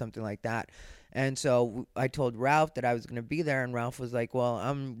 minutes, something like that. And so I told Ralph that I was going to be there, and Ralph was like, well,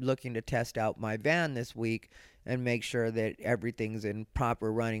 I'm looking to test out my van this week and make sure that everything's in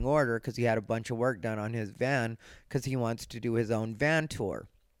proper running order, because he had a bunch of work done on his van because he wants to do his own van tour.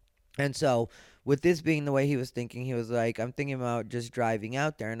 And so with this being the way he was thinking, he was like, I'm thinking about just driving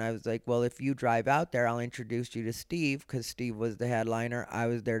out there. And I was like, well, if you drive out there, I'll introduce you to Steve, because Steve was the headliner. I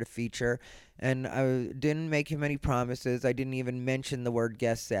was there to feature. And I didn't make him any promises. I didn't even mention the word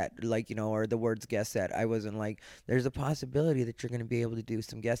guest set, or the words guest set. I wasn't like, there's a possibility that you're going to be able to do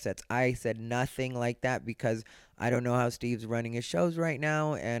some guest sets. I said nothing like that because I don't know how Steve's running his shows right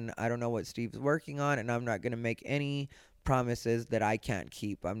now, and I don't know what Steve's working on, and I'm not going to make any promises that I can't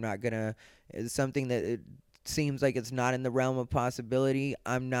keep. I'm not going to, something that it seems like it's not in the realm of possibility,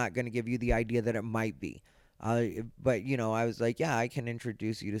 I'm not going to give you the idea that it might be. But, I was like, yeah, I can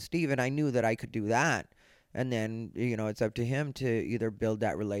introduce you to Steve, and I knew that I could do that. And then, it's up to him to either build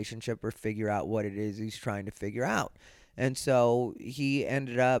that relationship or figure out what it is he's trying to figure out. And so he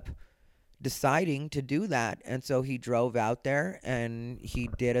ended up deciding to do that. And so he drove out there and he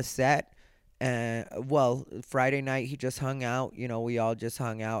did a set. And well, Friday night he just hung out. You know, we all just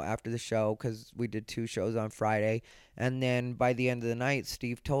hung out after the show because we did 2 shows on Friday. And then by the end of the night,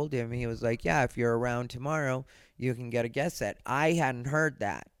 Steve told him, he was like, "Yeah, if you're around tomorrow, you can get a guest set." I hadn't heard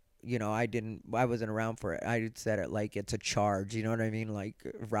that. You know, I wasn't around for it. I said it like it's a charge. You know what I mean? Like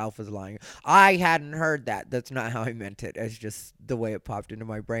Ralph was lying. I hadn't heard that. That's not how I meant it. It's just the way it popped into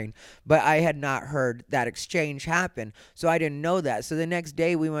my brain. But I had not heard that exchange happen. So I didn't know that. So the next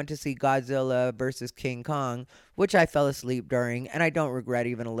day we went to see Godzilla versus King Kong, which I fell asleep during, and I don't regret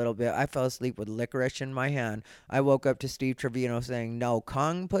even a little bit. I fell asleep with licorice in my hand. I woke up to Steve Trevino saying, "No,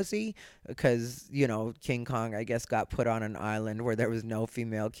 Kong pussy," because, you know, King Kong, I guess, got put on an island where there was no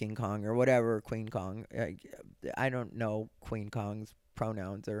female King Kong or whatever, Queen Kong. I don't know Queen Kong's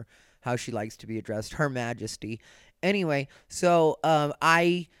pronouns or how she likes to be addressed, Her Majesty. Anyway, so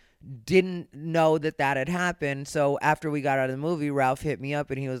I didn't know that that had happened. So after we got out of the movie, Ralph hit me up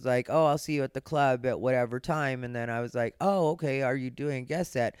and he was like, "Oh, I'll see you at the club at whatever time." And then I was like, "Oh, okay. Are you doing a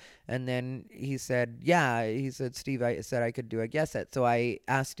guest set?" And then he said, "Yeah." He said, "Steve, I said I could do a guest set." So I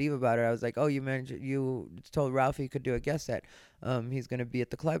asked Steve about it. I was like, "Oh, you told Ralph he could do a guest set. He's going to be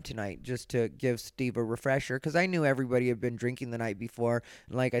at the club tonight," just to give Steve a refresher because I knew everybody had been drinking the night before.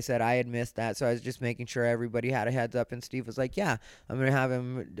 And like I said, I had missed that. So I was just making sure everybody had a heads up. And Steve was like, "Yeah, I'm going to have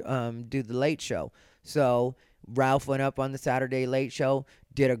him do the late show." So Ralph went up on the Saturday late show,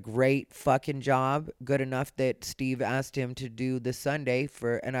 did a great fucking job, good enough that Steve asked him to do the Sunday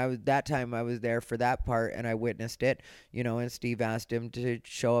and that time I was there for that part and I witnessed it, you know, and Steve asked him to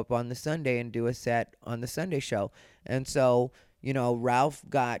show up on the Sunday and do a set on the Sunday show. And so, you know, Ralph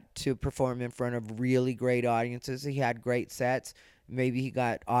got to perform in front of really great audiences. He had great sets. Maybe he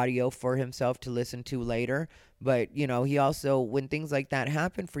got audio for himself to listen to later. But, you know, he also, when things like that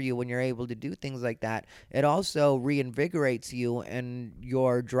happen for you, when you're able to do things like that, it also reinvigorates you and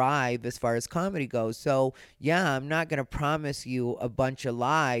your drive as far as comedy goes. So, yeah, I'm not going to promise you a bunch of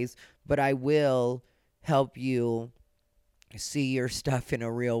lies, but I will help you see your stuff in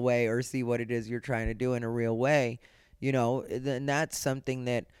a real way or see what it is you're trying to do in a real way. You know, and that's something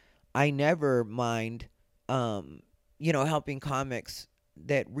that I never mind, you know, helping comics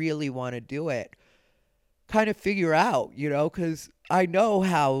that really want to do it kind of figure out, you know, because I know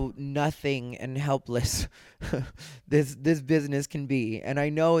how nothing and helpless this business can be, and I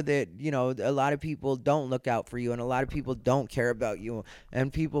know that, you know, a lot of people don't look out for you, and a lot of people don't care about you,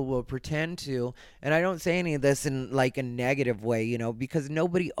 and people will pretend to. And I don't say any of this in like a negative way, you know, because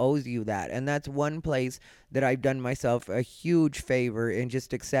nobody owes you that, and that's one place that I've done myself a huge favor in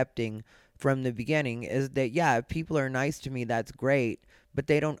just accepting from the beginning is that, yeah, if people are nice to me, that's great, but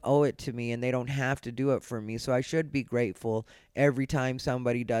they don't owe it to me and they don't have to do it for me. So I should be grateful every time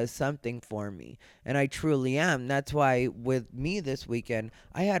somebody does something for me. And I truly am. That's why with me this weekend,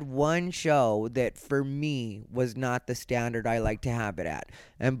 I had one show that for me was not the standard I like to have it at.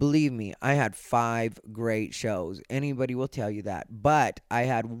 And believe me, I had 5 great shows. Anybody will tell you that. But I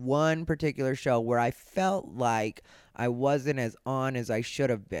had one particular show where I felt like I wasn't as on as I should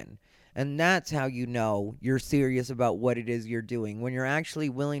have been. And that's how you know you're serious about what it is you're doing. When you're actually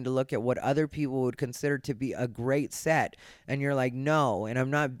willing to look at what other people would consider to be a great set. And you're like, no, and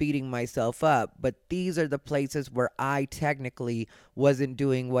I'm not beating myself up. But these are the places where I technically wasn't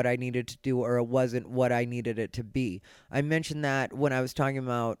doing what I needed to do, or it wasn't what I needed it to be. I mentioned that when I was talking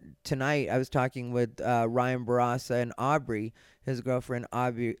about tonight. I was talking with Ryan Barassa and Aubrey, his girlfriend.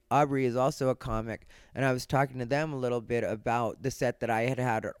 Aubrey is also a comic, and I was talking to them a little bit about the set that I had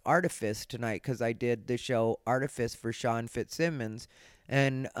at Artifice tonight, because I did the show Artifice for Sean Fitzsimmons,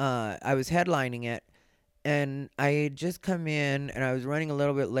 and I was headlining it, and I had just come in, and I was running a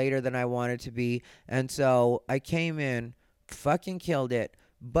little bit later than I wanted to be, and so I came in, fucking killed it,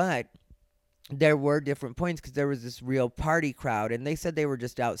 but there were different points because there was this real party crowd, and they said they were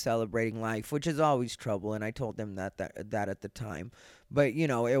just out celebrating life, which is always trouble, and I told them that at the time. But, you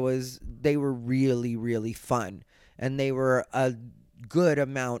know, they were really, really fun, and they were a good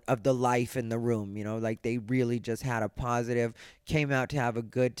amount of the life in the room, you know, like they really just had a positive, came out to have a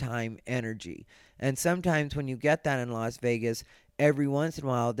good time energy. And sometimes when you get that in Las Vegas, every once in a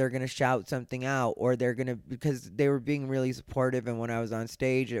while they're going to shout something out, or they're going to, because they were being really supportive, and when I was on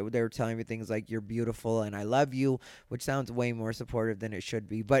stage they were telling me things like, "You're beautiful," and "I love you," which sounds way more supportive than it should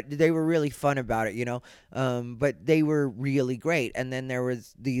be, but they were really fun about it, you know. But they were really great. And then there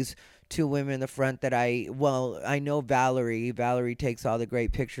was these 2 women in the front that I know Valerie takes all the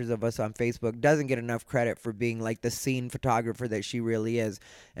great pictures of us on Facebook, doesn't get enough credit for being like the scene photographer that she really is.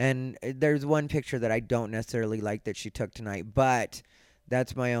 And there's one picture that I don't necessarily like that she took tonight, but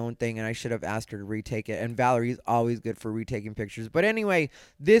That's my own thing, and I should have asked her to retake it. And Valerie's always good for retaking pictures. But anyway,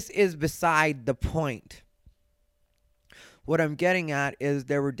 this is beside the point. What I'm getting at is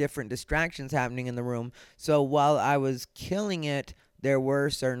there were different distractions happening in the room. So while I was killing it, there were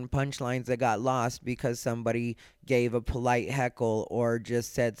certain punchlines that got lost because somebody gave a polite heckle or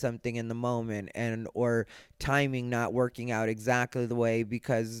just said something in the moment, and or timing not working out exactly the way,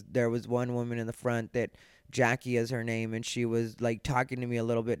 because there was one woman in the front that Jackie is her name, and she was like talking to me a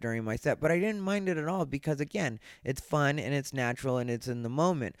little bit during my set, but I didn't mind it at all because again, it's fun and it's natural and it's in the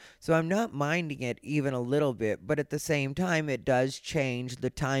moment. So I'm not minding it even a little bit, but at the same time, it does change the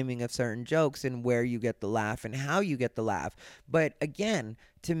timing of certain jokes and where you get the laugh and how you get the laugh. But again,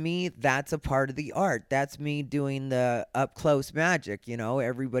 to me, that's a part of the art. That's me doing the up close magic.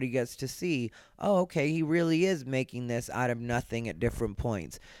 Everybody gets to see, oh, okay, he really is making this out of nothing at different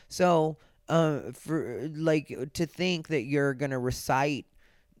points. So, for like to think that you're gonna recite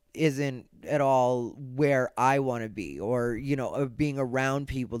isn't at all where I want to be, or of being around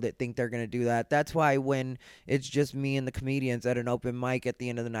people that think they're going to do that. That's why when it's just me and the comedians at an open mic at the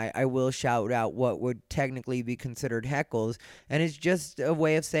end of the night, I will shout out what would technically be considered heckles, and it's just a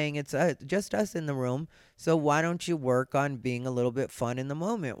way of saying it's just us in the room. So why don't you work on being a little bit fun in the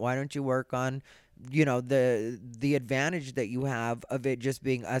moment? Why don't you work on the advantage that you have of it just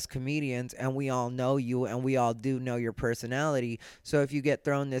being us comedians, and we all know you and we all do know your personality. So if you get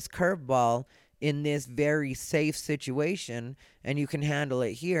thrown this curveball in this very safe situation and you can handle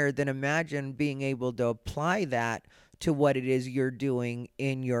it here, then imagine being able to apply that to what it is you're doing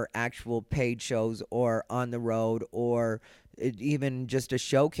in your actual paid shows or on the road, or even just a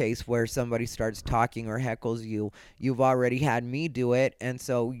showcase where somebody starts talking or heckles you. You've already had me do it, and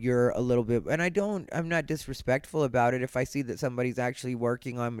so you're a little bit, and I'm not disrespectful about it. If I see that somebody's actually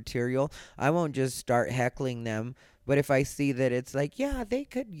working on material, I won't just start heckling them. But if I see that it's like, yeah, they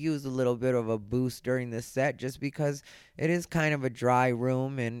could use a little bit of a boost during this set, just because it is kind of a dry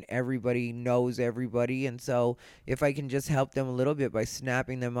room and everybody knows everybody. And so if I can just help them a little bit by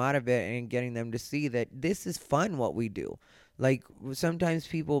snapping them out of it and getting them to see that this is fun, what we do. Like, sometimes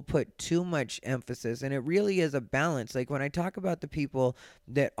people put too much emphasis, and it really is a balance. Like, when I talk about the people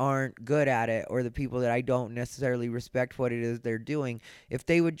that aren't good at it, or the people that I don't necessarily respect what it is they're doing, if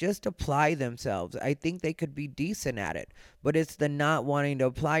they would just apply themselves, I think they could be decent at it. But it's the not wanting to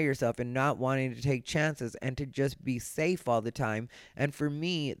apply yourself and not wanting to take chances and to just be safe all the time. And for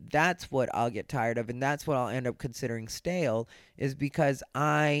me, that's what I'll get tired of, and that's what I'll end up considering stale, is because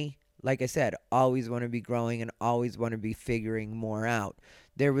like I said, always want to be growing and always want to be figuring more out.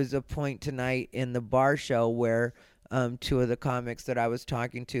 There was a point tonight in the bar show where two of the comics that I was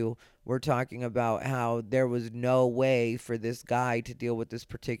talking to were talking about how there was no way for this guy to deal with this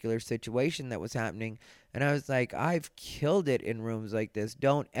particular situation that was happening. And I was like, I've killed it in rooms like this.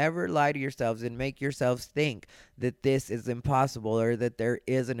 Don't ever lie to yourselves and make yourselves think that this is impossible or that there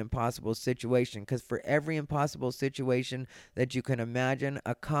is an impossible situation. Because for every impossible situation that you can imagine,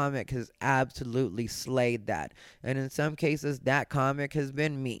 a comic has absolutely slayed that. And in some cases, that comic has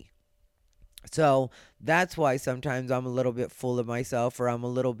been me. So that's why sometimes I'm a little bit full of myself, or I'm a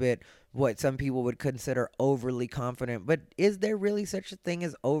little bit what some people would consider overly confident. But is there really such a thing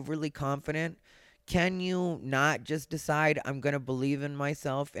as overly confident? Can you not just decide, I'm going to believe in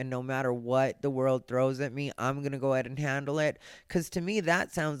myself, and no matter what the world throws at me, I'm going to go ahead and handle it? Because to me,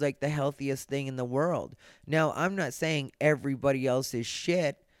 that sounds like the healthiest thing in the world. Now, I'm not saying everybody else is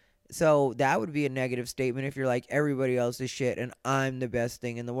shit. So that would be a negative statement if you're like, everybody else is shit and I'm the best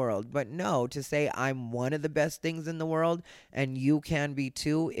thing in the world. But no, to say I'm one of the best things in the world, and you can be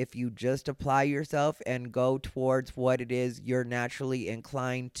too if you just apply yourself and go towards what it is you're naturally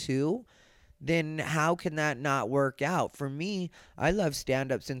inclined to, then how can that not work out? For me, I love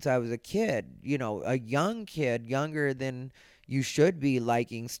stand-up since I was a kid. A young kid, younger than you should be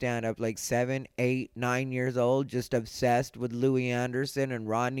liking stand-up, like 7, 8, 9 years old, just obsessed with Louis Anderson and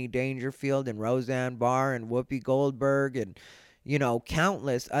Rodney Dangerfield and Roseanne Barr and Whoopi Goldberg and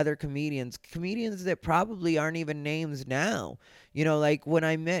countless other comedians that probably aren't even names now. Like when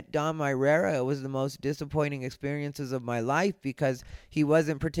I met Dom Irera, it was the most disappointing experiences of my life because he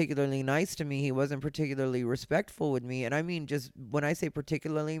wasn't particularly nice to me. He wasn't particularly respectful with me. And I mean, just when I say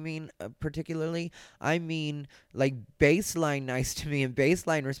particularly, I mean like baseline nice to me and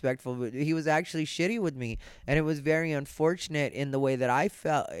baseline respectful. But he was actually shitty with me. And it was very unfortunate in the way that I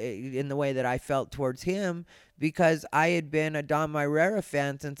felt towards him, because I had been a Dom Irera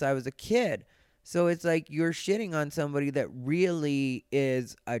fan since I was a kid. So it's like you're shitting on somebody that really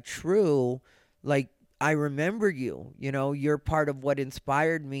is a true, like, I remember you. You're part of what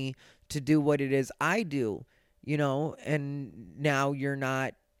inspired me to do what it is I do. and now you're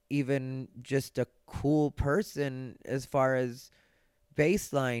not even just a cool person as far as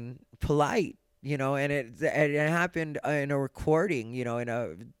baseline polite, and it happened in a recording, in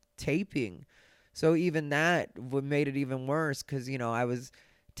a taping. So even that made it even worse because I was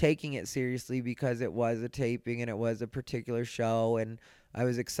taking it seriously because it was a taping and it was a particular show, and I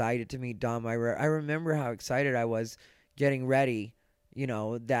was excited to meet Dom. I remember how excited I was getting ready,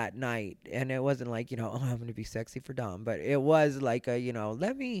 that night. And it wasn't like, oh, I'm going to be sexy for Dom, but it was like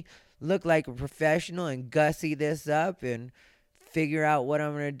let me look like a professional and gussy this up and figure out what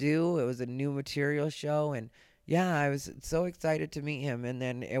I'm going to do. It was a new material show, and yeah, I was so excited to meet him, and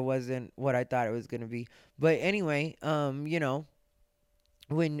then it wasn't what I thought it was going to be. But anyway,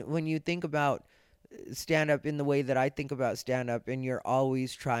 when you think about stand up in the way that I think about stand up, and you're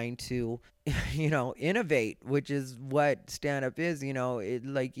always trying to innovate, which is what stand up is. It,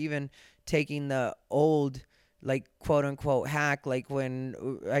 like, even taking the old, like, quote unquote hack, like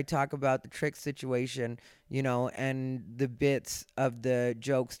when I talk about the trick situation, and the bits of the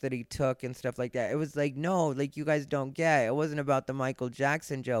jokes that he took and stuff like that. It was like, no, like, you guys don't get, it wasn't about the Michael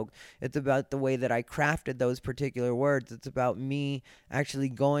Jackson joke. It's about the way that I crafted those particular words. It's about me actually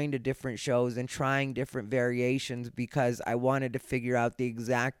going to different shows and trying different variations because I wanted to figure out the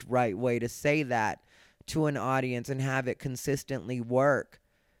exact right way to say that to an audience and have it consistently work.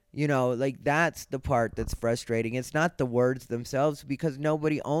 Like, that's the part that's frustrating. It's not the words themselves because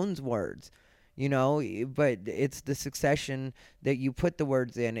nobody owns words, but it's the succession that you put the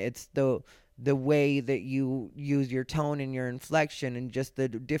words in. It's the way that you use your tone and your inflection and just the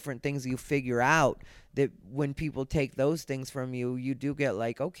different things you figure out, that when people take those things from you, you do get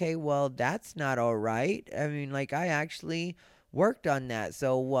like, okay, well, that's not all right. I mean, like, I actually worked on that.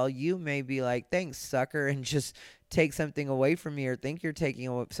 So while you may be like, thanks, sucker, and just take something away from me or think you're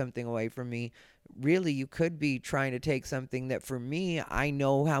taking something away from me, really you could be trying to take something that, for me, I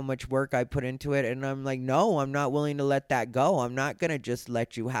know how much work I put into it, and I'm like, no, I'm not willing to let that go. I'm not going to just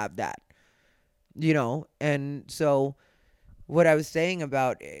let you have that. And so what I was saying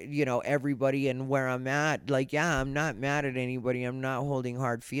about, everybody and where I'm at, like, yeah, I'm not mad at anybody. I'm not holding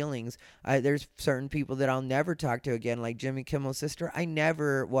hard feelings. There's certain people that I'll never talk to again, like Jimmy Kimmel's sister. I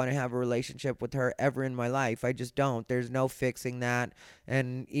never want to have a relationship with her ever in my life. I just don't. There's no fixing that.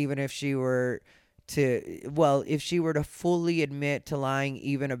 And even if she were if she were to fully admit to lying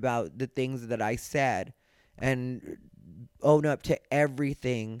even about the things that I said and own up to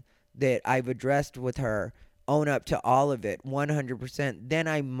everything that I've addressed with her, own up to all of it 100%, then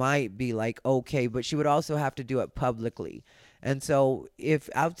I might be like, okay, but she would also have to do it publicly. And so if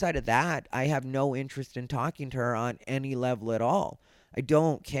outside of that, I have no interest in talking to her on any level at all. I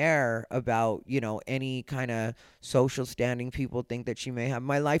don't care about, any kind of social standing people think that she may have.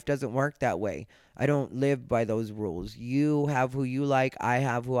 My life doesn't work that way. I don't live by those rules. You have who you like. I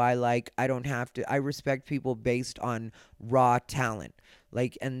have who I like. I don't have to. I respect people based on raw talent.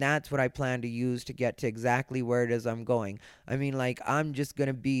 Like, and that's what I plan to use to get to exactly where it is I'm going. I mean, like, I'm just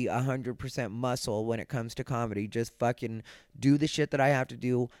gonna be 100% muscle when it comes to comedy. Just fucking do the shit that I have to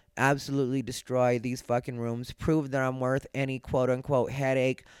do. Absolutely destroy these fucking rooms. Prove that I'm worth any quote unquote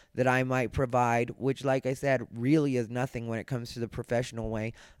headache that I might provide, which, like I said, really is nothing when it comes to the professional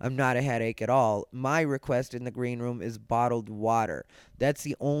way. I'm not a headache at all. My request in the green room is bottled water. That's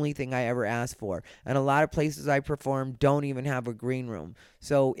the only thing I ever ask for. And a lot of places I perform don't even have a green room.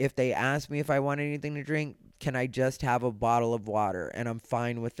 So if they ask me if I want anything to drink, can I just have a bottle of water? And I'm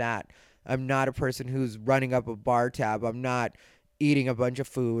fine with that. I'm not a person who's running up a bar tab. I'm not eating a bunch of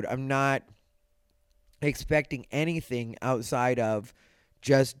food. I'm not expecting anything outside of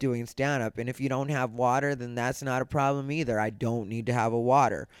just doing stand up. And if you don't have water, then that's not a problem either. I don't need to have a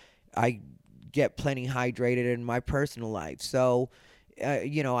water. I get plenty hydrated in my personal life. So,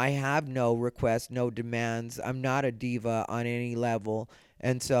 I have no requests, no demands. I'm not a diva on any level.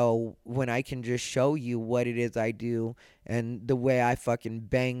 And so when I can just show you what it is I do and the way I fucking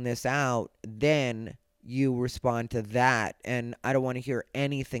bang this out, then you respond to that. And I don't want to hear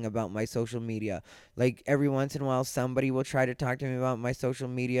anything about my social media. Like, every once in a while somebody will try to talk to me about my social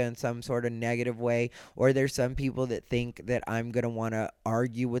media in some sort of negative way, or there's some people that think that I'm going to want to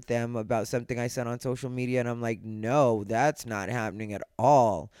argue with them about something I said on social media, and I'm like, no, that's not happening at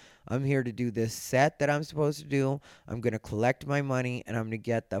all. I'm here to do this set that I'm supposed to do. I'm going to collect my money and I'm going to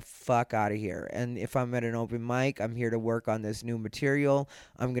get the fuck out of here. And if I'm at an open mic, I'm here to work on this new material.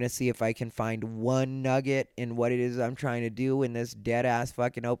 I'm going to see if I can find one nugget in what it is I'm trying to do in this dead ass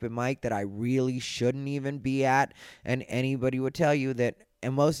fucking open mic that I really shouldn't even be at. And anybody would tell you that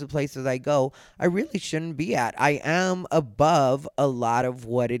and most of the places I go, I really shouldn't be at. I am above a lot of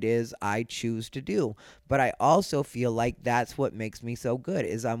what it is I choose to do. But I also feel like that's what makes me so good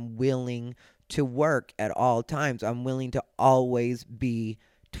is I'm willing to work at all times. I'm willing to always be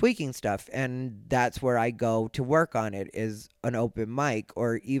tweaking stuff, and that's where I go to work on it is an open mic,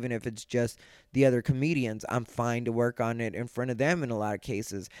 or even if it's just the other comedians, I'm fine to work on it in front of them in a lot of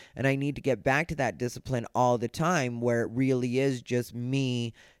cases. And I need to get back to that discipline all the time where it really is just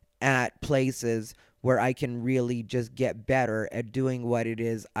me at places where I can really just get better at doing what it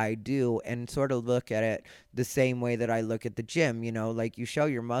is I do, and sort of look at it the same way that I look at the gym. Like you show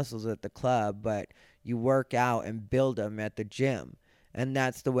your muscles at the club, but you work out and build them at the gym. And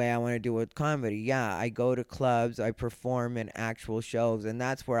that's the way I want to do it with comedy. Yeah, I go to clubs, I perform in actual shows, and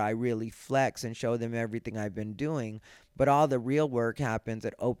that's where I really flex and show them everything I've been doing. But all the real work happens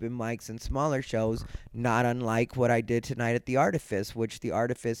at open mics and smaller shows, not unlike what I did tonight at the Artifice, which the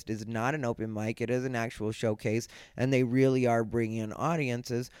Artifice is not an open mic, it is an actual showcase, and they really are bringing in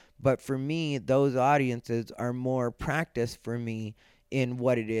audiences. But for me, those audiences are more practice for me in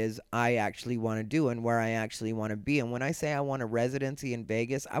what it is I actually want to do and where I actually want to be. And when I say I want a residency in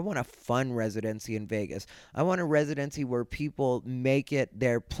Vegas, I want a fun residency in Vegas. I want a residency where people make it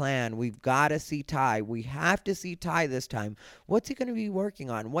their plan. We've got to see Ty. We have to see Ty this time. What's he going to be working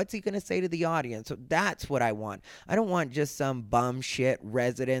on? What's he going to say to the audience? So that's what I want. I don't want just some bum shit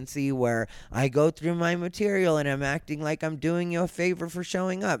residency where I go through my material and I'm acting like I'm doing you a favor for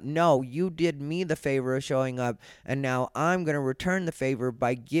showing up. No, you did me the favor of showing up, and now I'm going to return the favor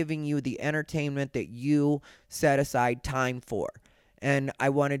by giving you the entertainment that you set aside time for. And I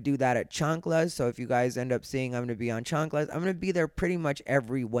want to do that at Chanclas. So if you guys end up seeing I'm going to be on Chanclas, I'm going to be there pretty much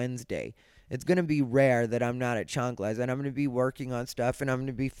every Wednesday. It's going to be rare that I'm not at Chanclas, and I'm going to be working on stuff, and I'm going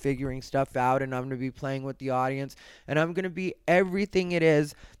to be figuring stuff out, and I'm going to be playing with the audience, and I'm going to be everything it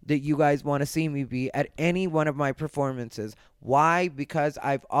is that you guys want to see me be at any one of my performances. Why? Because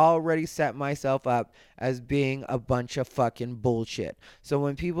I've already set myself up as being a bunch of fucking bullshit. So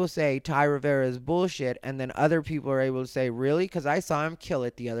when people say Ty Rivera is bullshit, and then other people are able to say, really? Because I saw him kill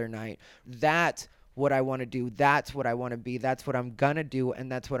it the other night. That's what I want to do. That's what I want to be. That's what I'm gonna do,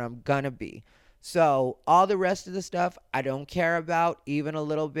 and that's what I'm gonna be. So all the rest of the stuff I don't care about even a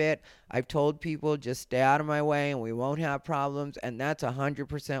little bit. I've told people just stay out of my way and we won't have problems, and that's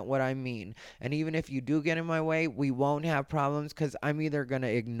 100% what I mean. And even if you do get in my way, we won't have problems, because I'm either gonna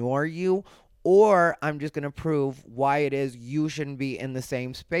ignore you, or I'm just going to prove why it is you shouldn't be in the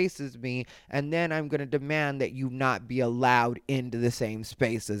same space as me, and then I'm going to demand that you not be allowed into the same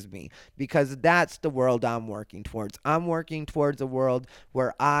space as me, because that's the world I'm working towards. I'm working towards a world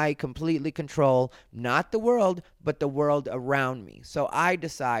where I completely control not the world, but the world around me. So I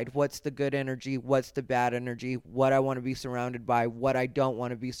decide what's the good energy, what's the bad energy, what I want to be surrounded by, what I don't want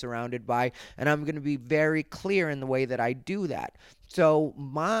to be surrounded by, and I'm going to be very clear in the way that I do that. So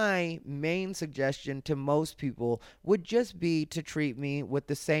my main suggestion to most people would just be to treat me with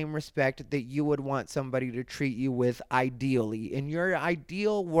the same respect that you would want somebody to treat you with ideally. In your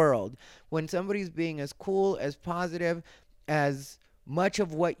ideal world, when somebody's being as cool, as positive, as much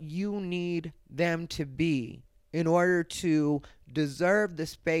of what you need them to be in order to deserve the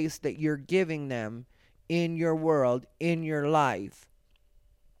space that you're giving them in your world, in your life,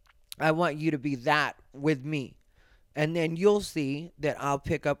 I want you to be that with me. And then you'll see that I'll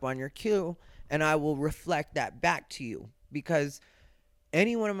pick up on your cue and I will reflect that back to you. Because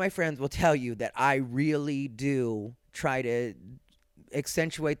any one of my friends will tell you that I really do try to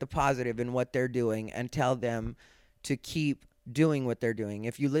accentuate the positive in what they're doing and tell them to keep doing what they're doing.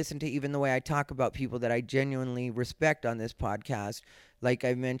 If you listen to even the way I talk about people that I genuinely respect on this podcast, like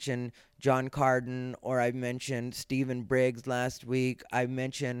I mentioned John Carden, or I mentioned Stephen Briggs last week. I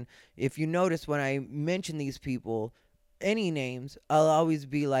mentioned, if you notice when I mention these people, any names, I'll always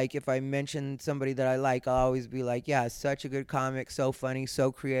be like, if I mention somebody that I like, I'll always be like, yeah, such a good comic, so funny,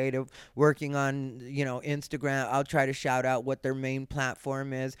 so creative, working on, Instagram. I'll try to shout out what their main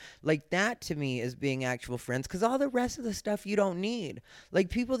platform is. Like, that to me is being actual friends, because all the rest of the stuff you don't need. Like,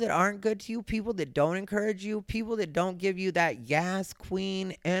 people that aren't good to you, people that don't encourage you, people that don't give you that yes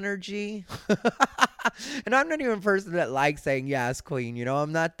queen energy. And I'm not even a person that likes saying yes queen,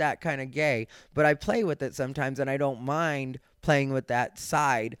 I'm not that kind of gay, but I play with it sometimes, and I don't mind playing with that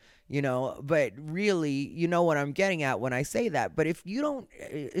side, but really, you know what I'm getting at when I say that. But if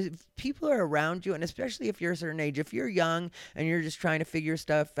people are around you, and especially if you're a certain age, if you're young and you're just trying to figure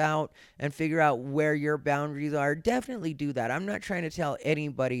stuff out and figure out where your boundaries are, definitely do that. I'm not trying to tell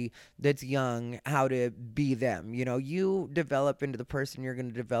anybody that's young how to be them. You develop into the person you're going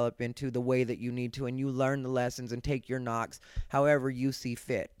to develop into the way that you need to, and you learn the lessons and take your knocks however you see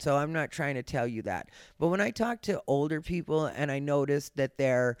fit. So I'm not trying to tell you that. But when I talk to older people and I notice that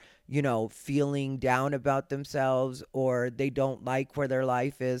they're feeling down about themselves, or they don't like where their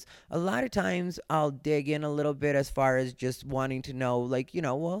life is, a lot of times I'll dig in a little bit as far as just wanting to know, like,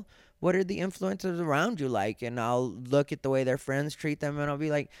 well, what are the influences around you like? And I'll look at the way their friends treat them, and I'll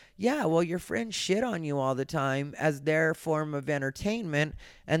be like, yeah, well, your friends shit on you all the time as their form of entertainment.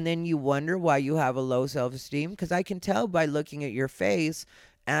 And then you wonder why you have a low self esteem, because I can tell by looking at your face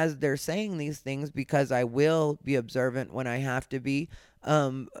as they're saying these things, because I will be observant when I have to be.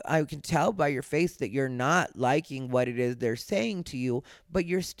 I can tell by your face that you're not liking what it is they're saying to you, but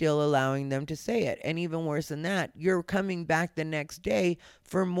you're still allowing them to say it. And even worse than that, you're coming back the next day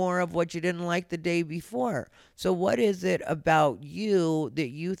for more of what you didn't like the day before. So, what is it about you that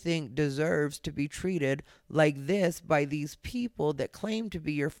you think deserves to be treated like this by these people that claim to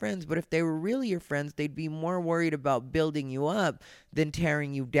be your friends? But if they were really your friends, they'd be more worried about building you up than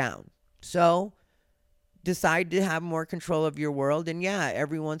tearing you down. So, decide to have more control of your world. And yeah,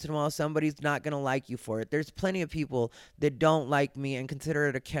 every once in a while somebody's not going to like you for it. There's plenty of people that don't like me and consider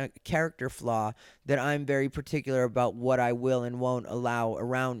it a character flaw, that I'm very particular about what I will and won't allow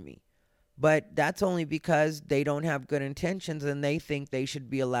around me. But that's only because they don't have good intentions, and they think they should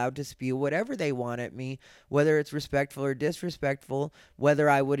be allowed to spew whatever they want at me, whether it's respectful or disrespectful,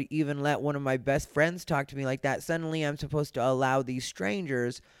 whether I would even let one of my best friends talk to me like that. Suddenly I'm supposed to allow these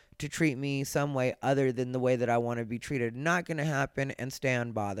strangers to treat me some way other than the way that I want to be treated. Not going to happen, and stay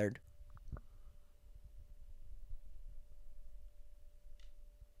unbothered.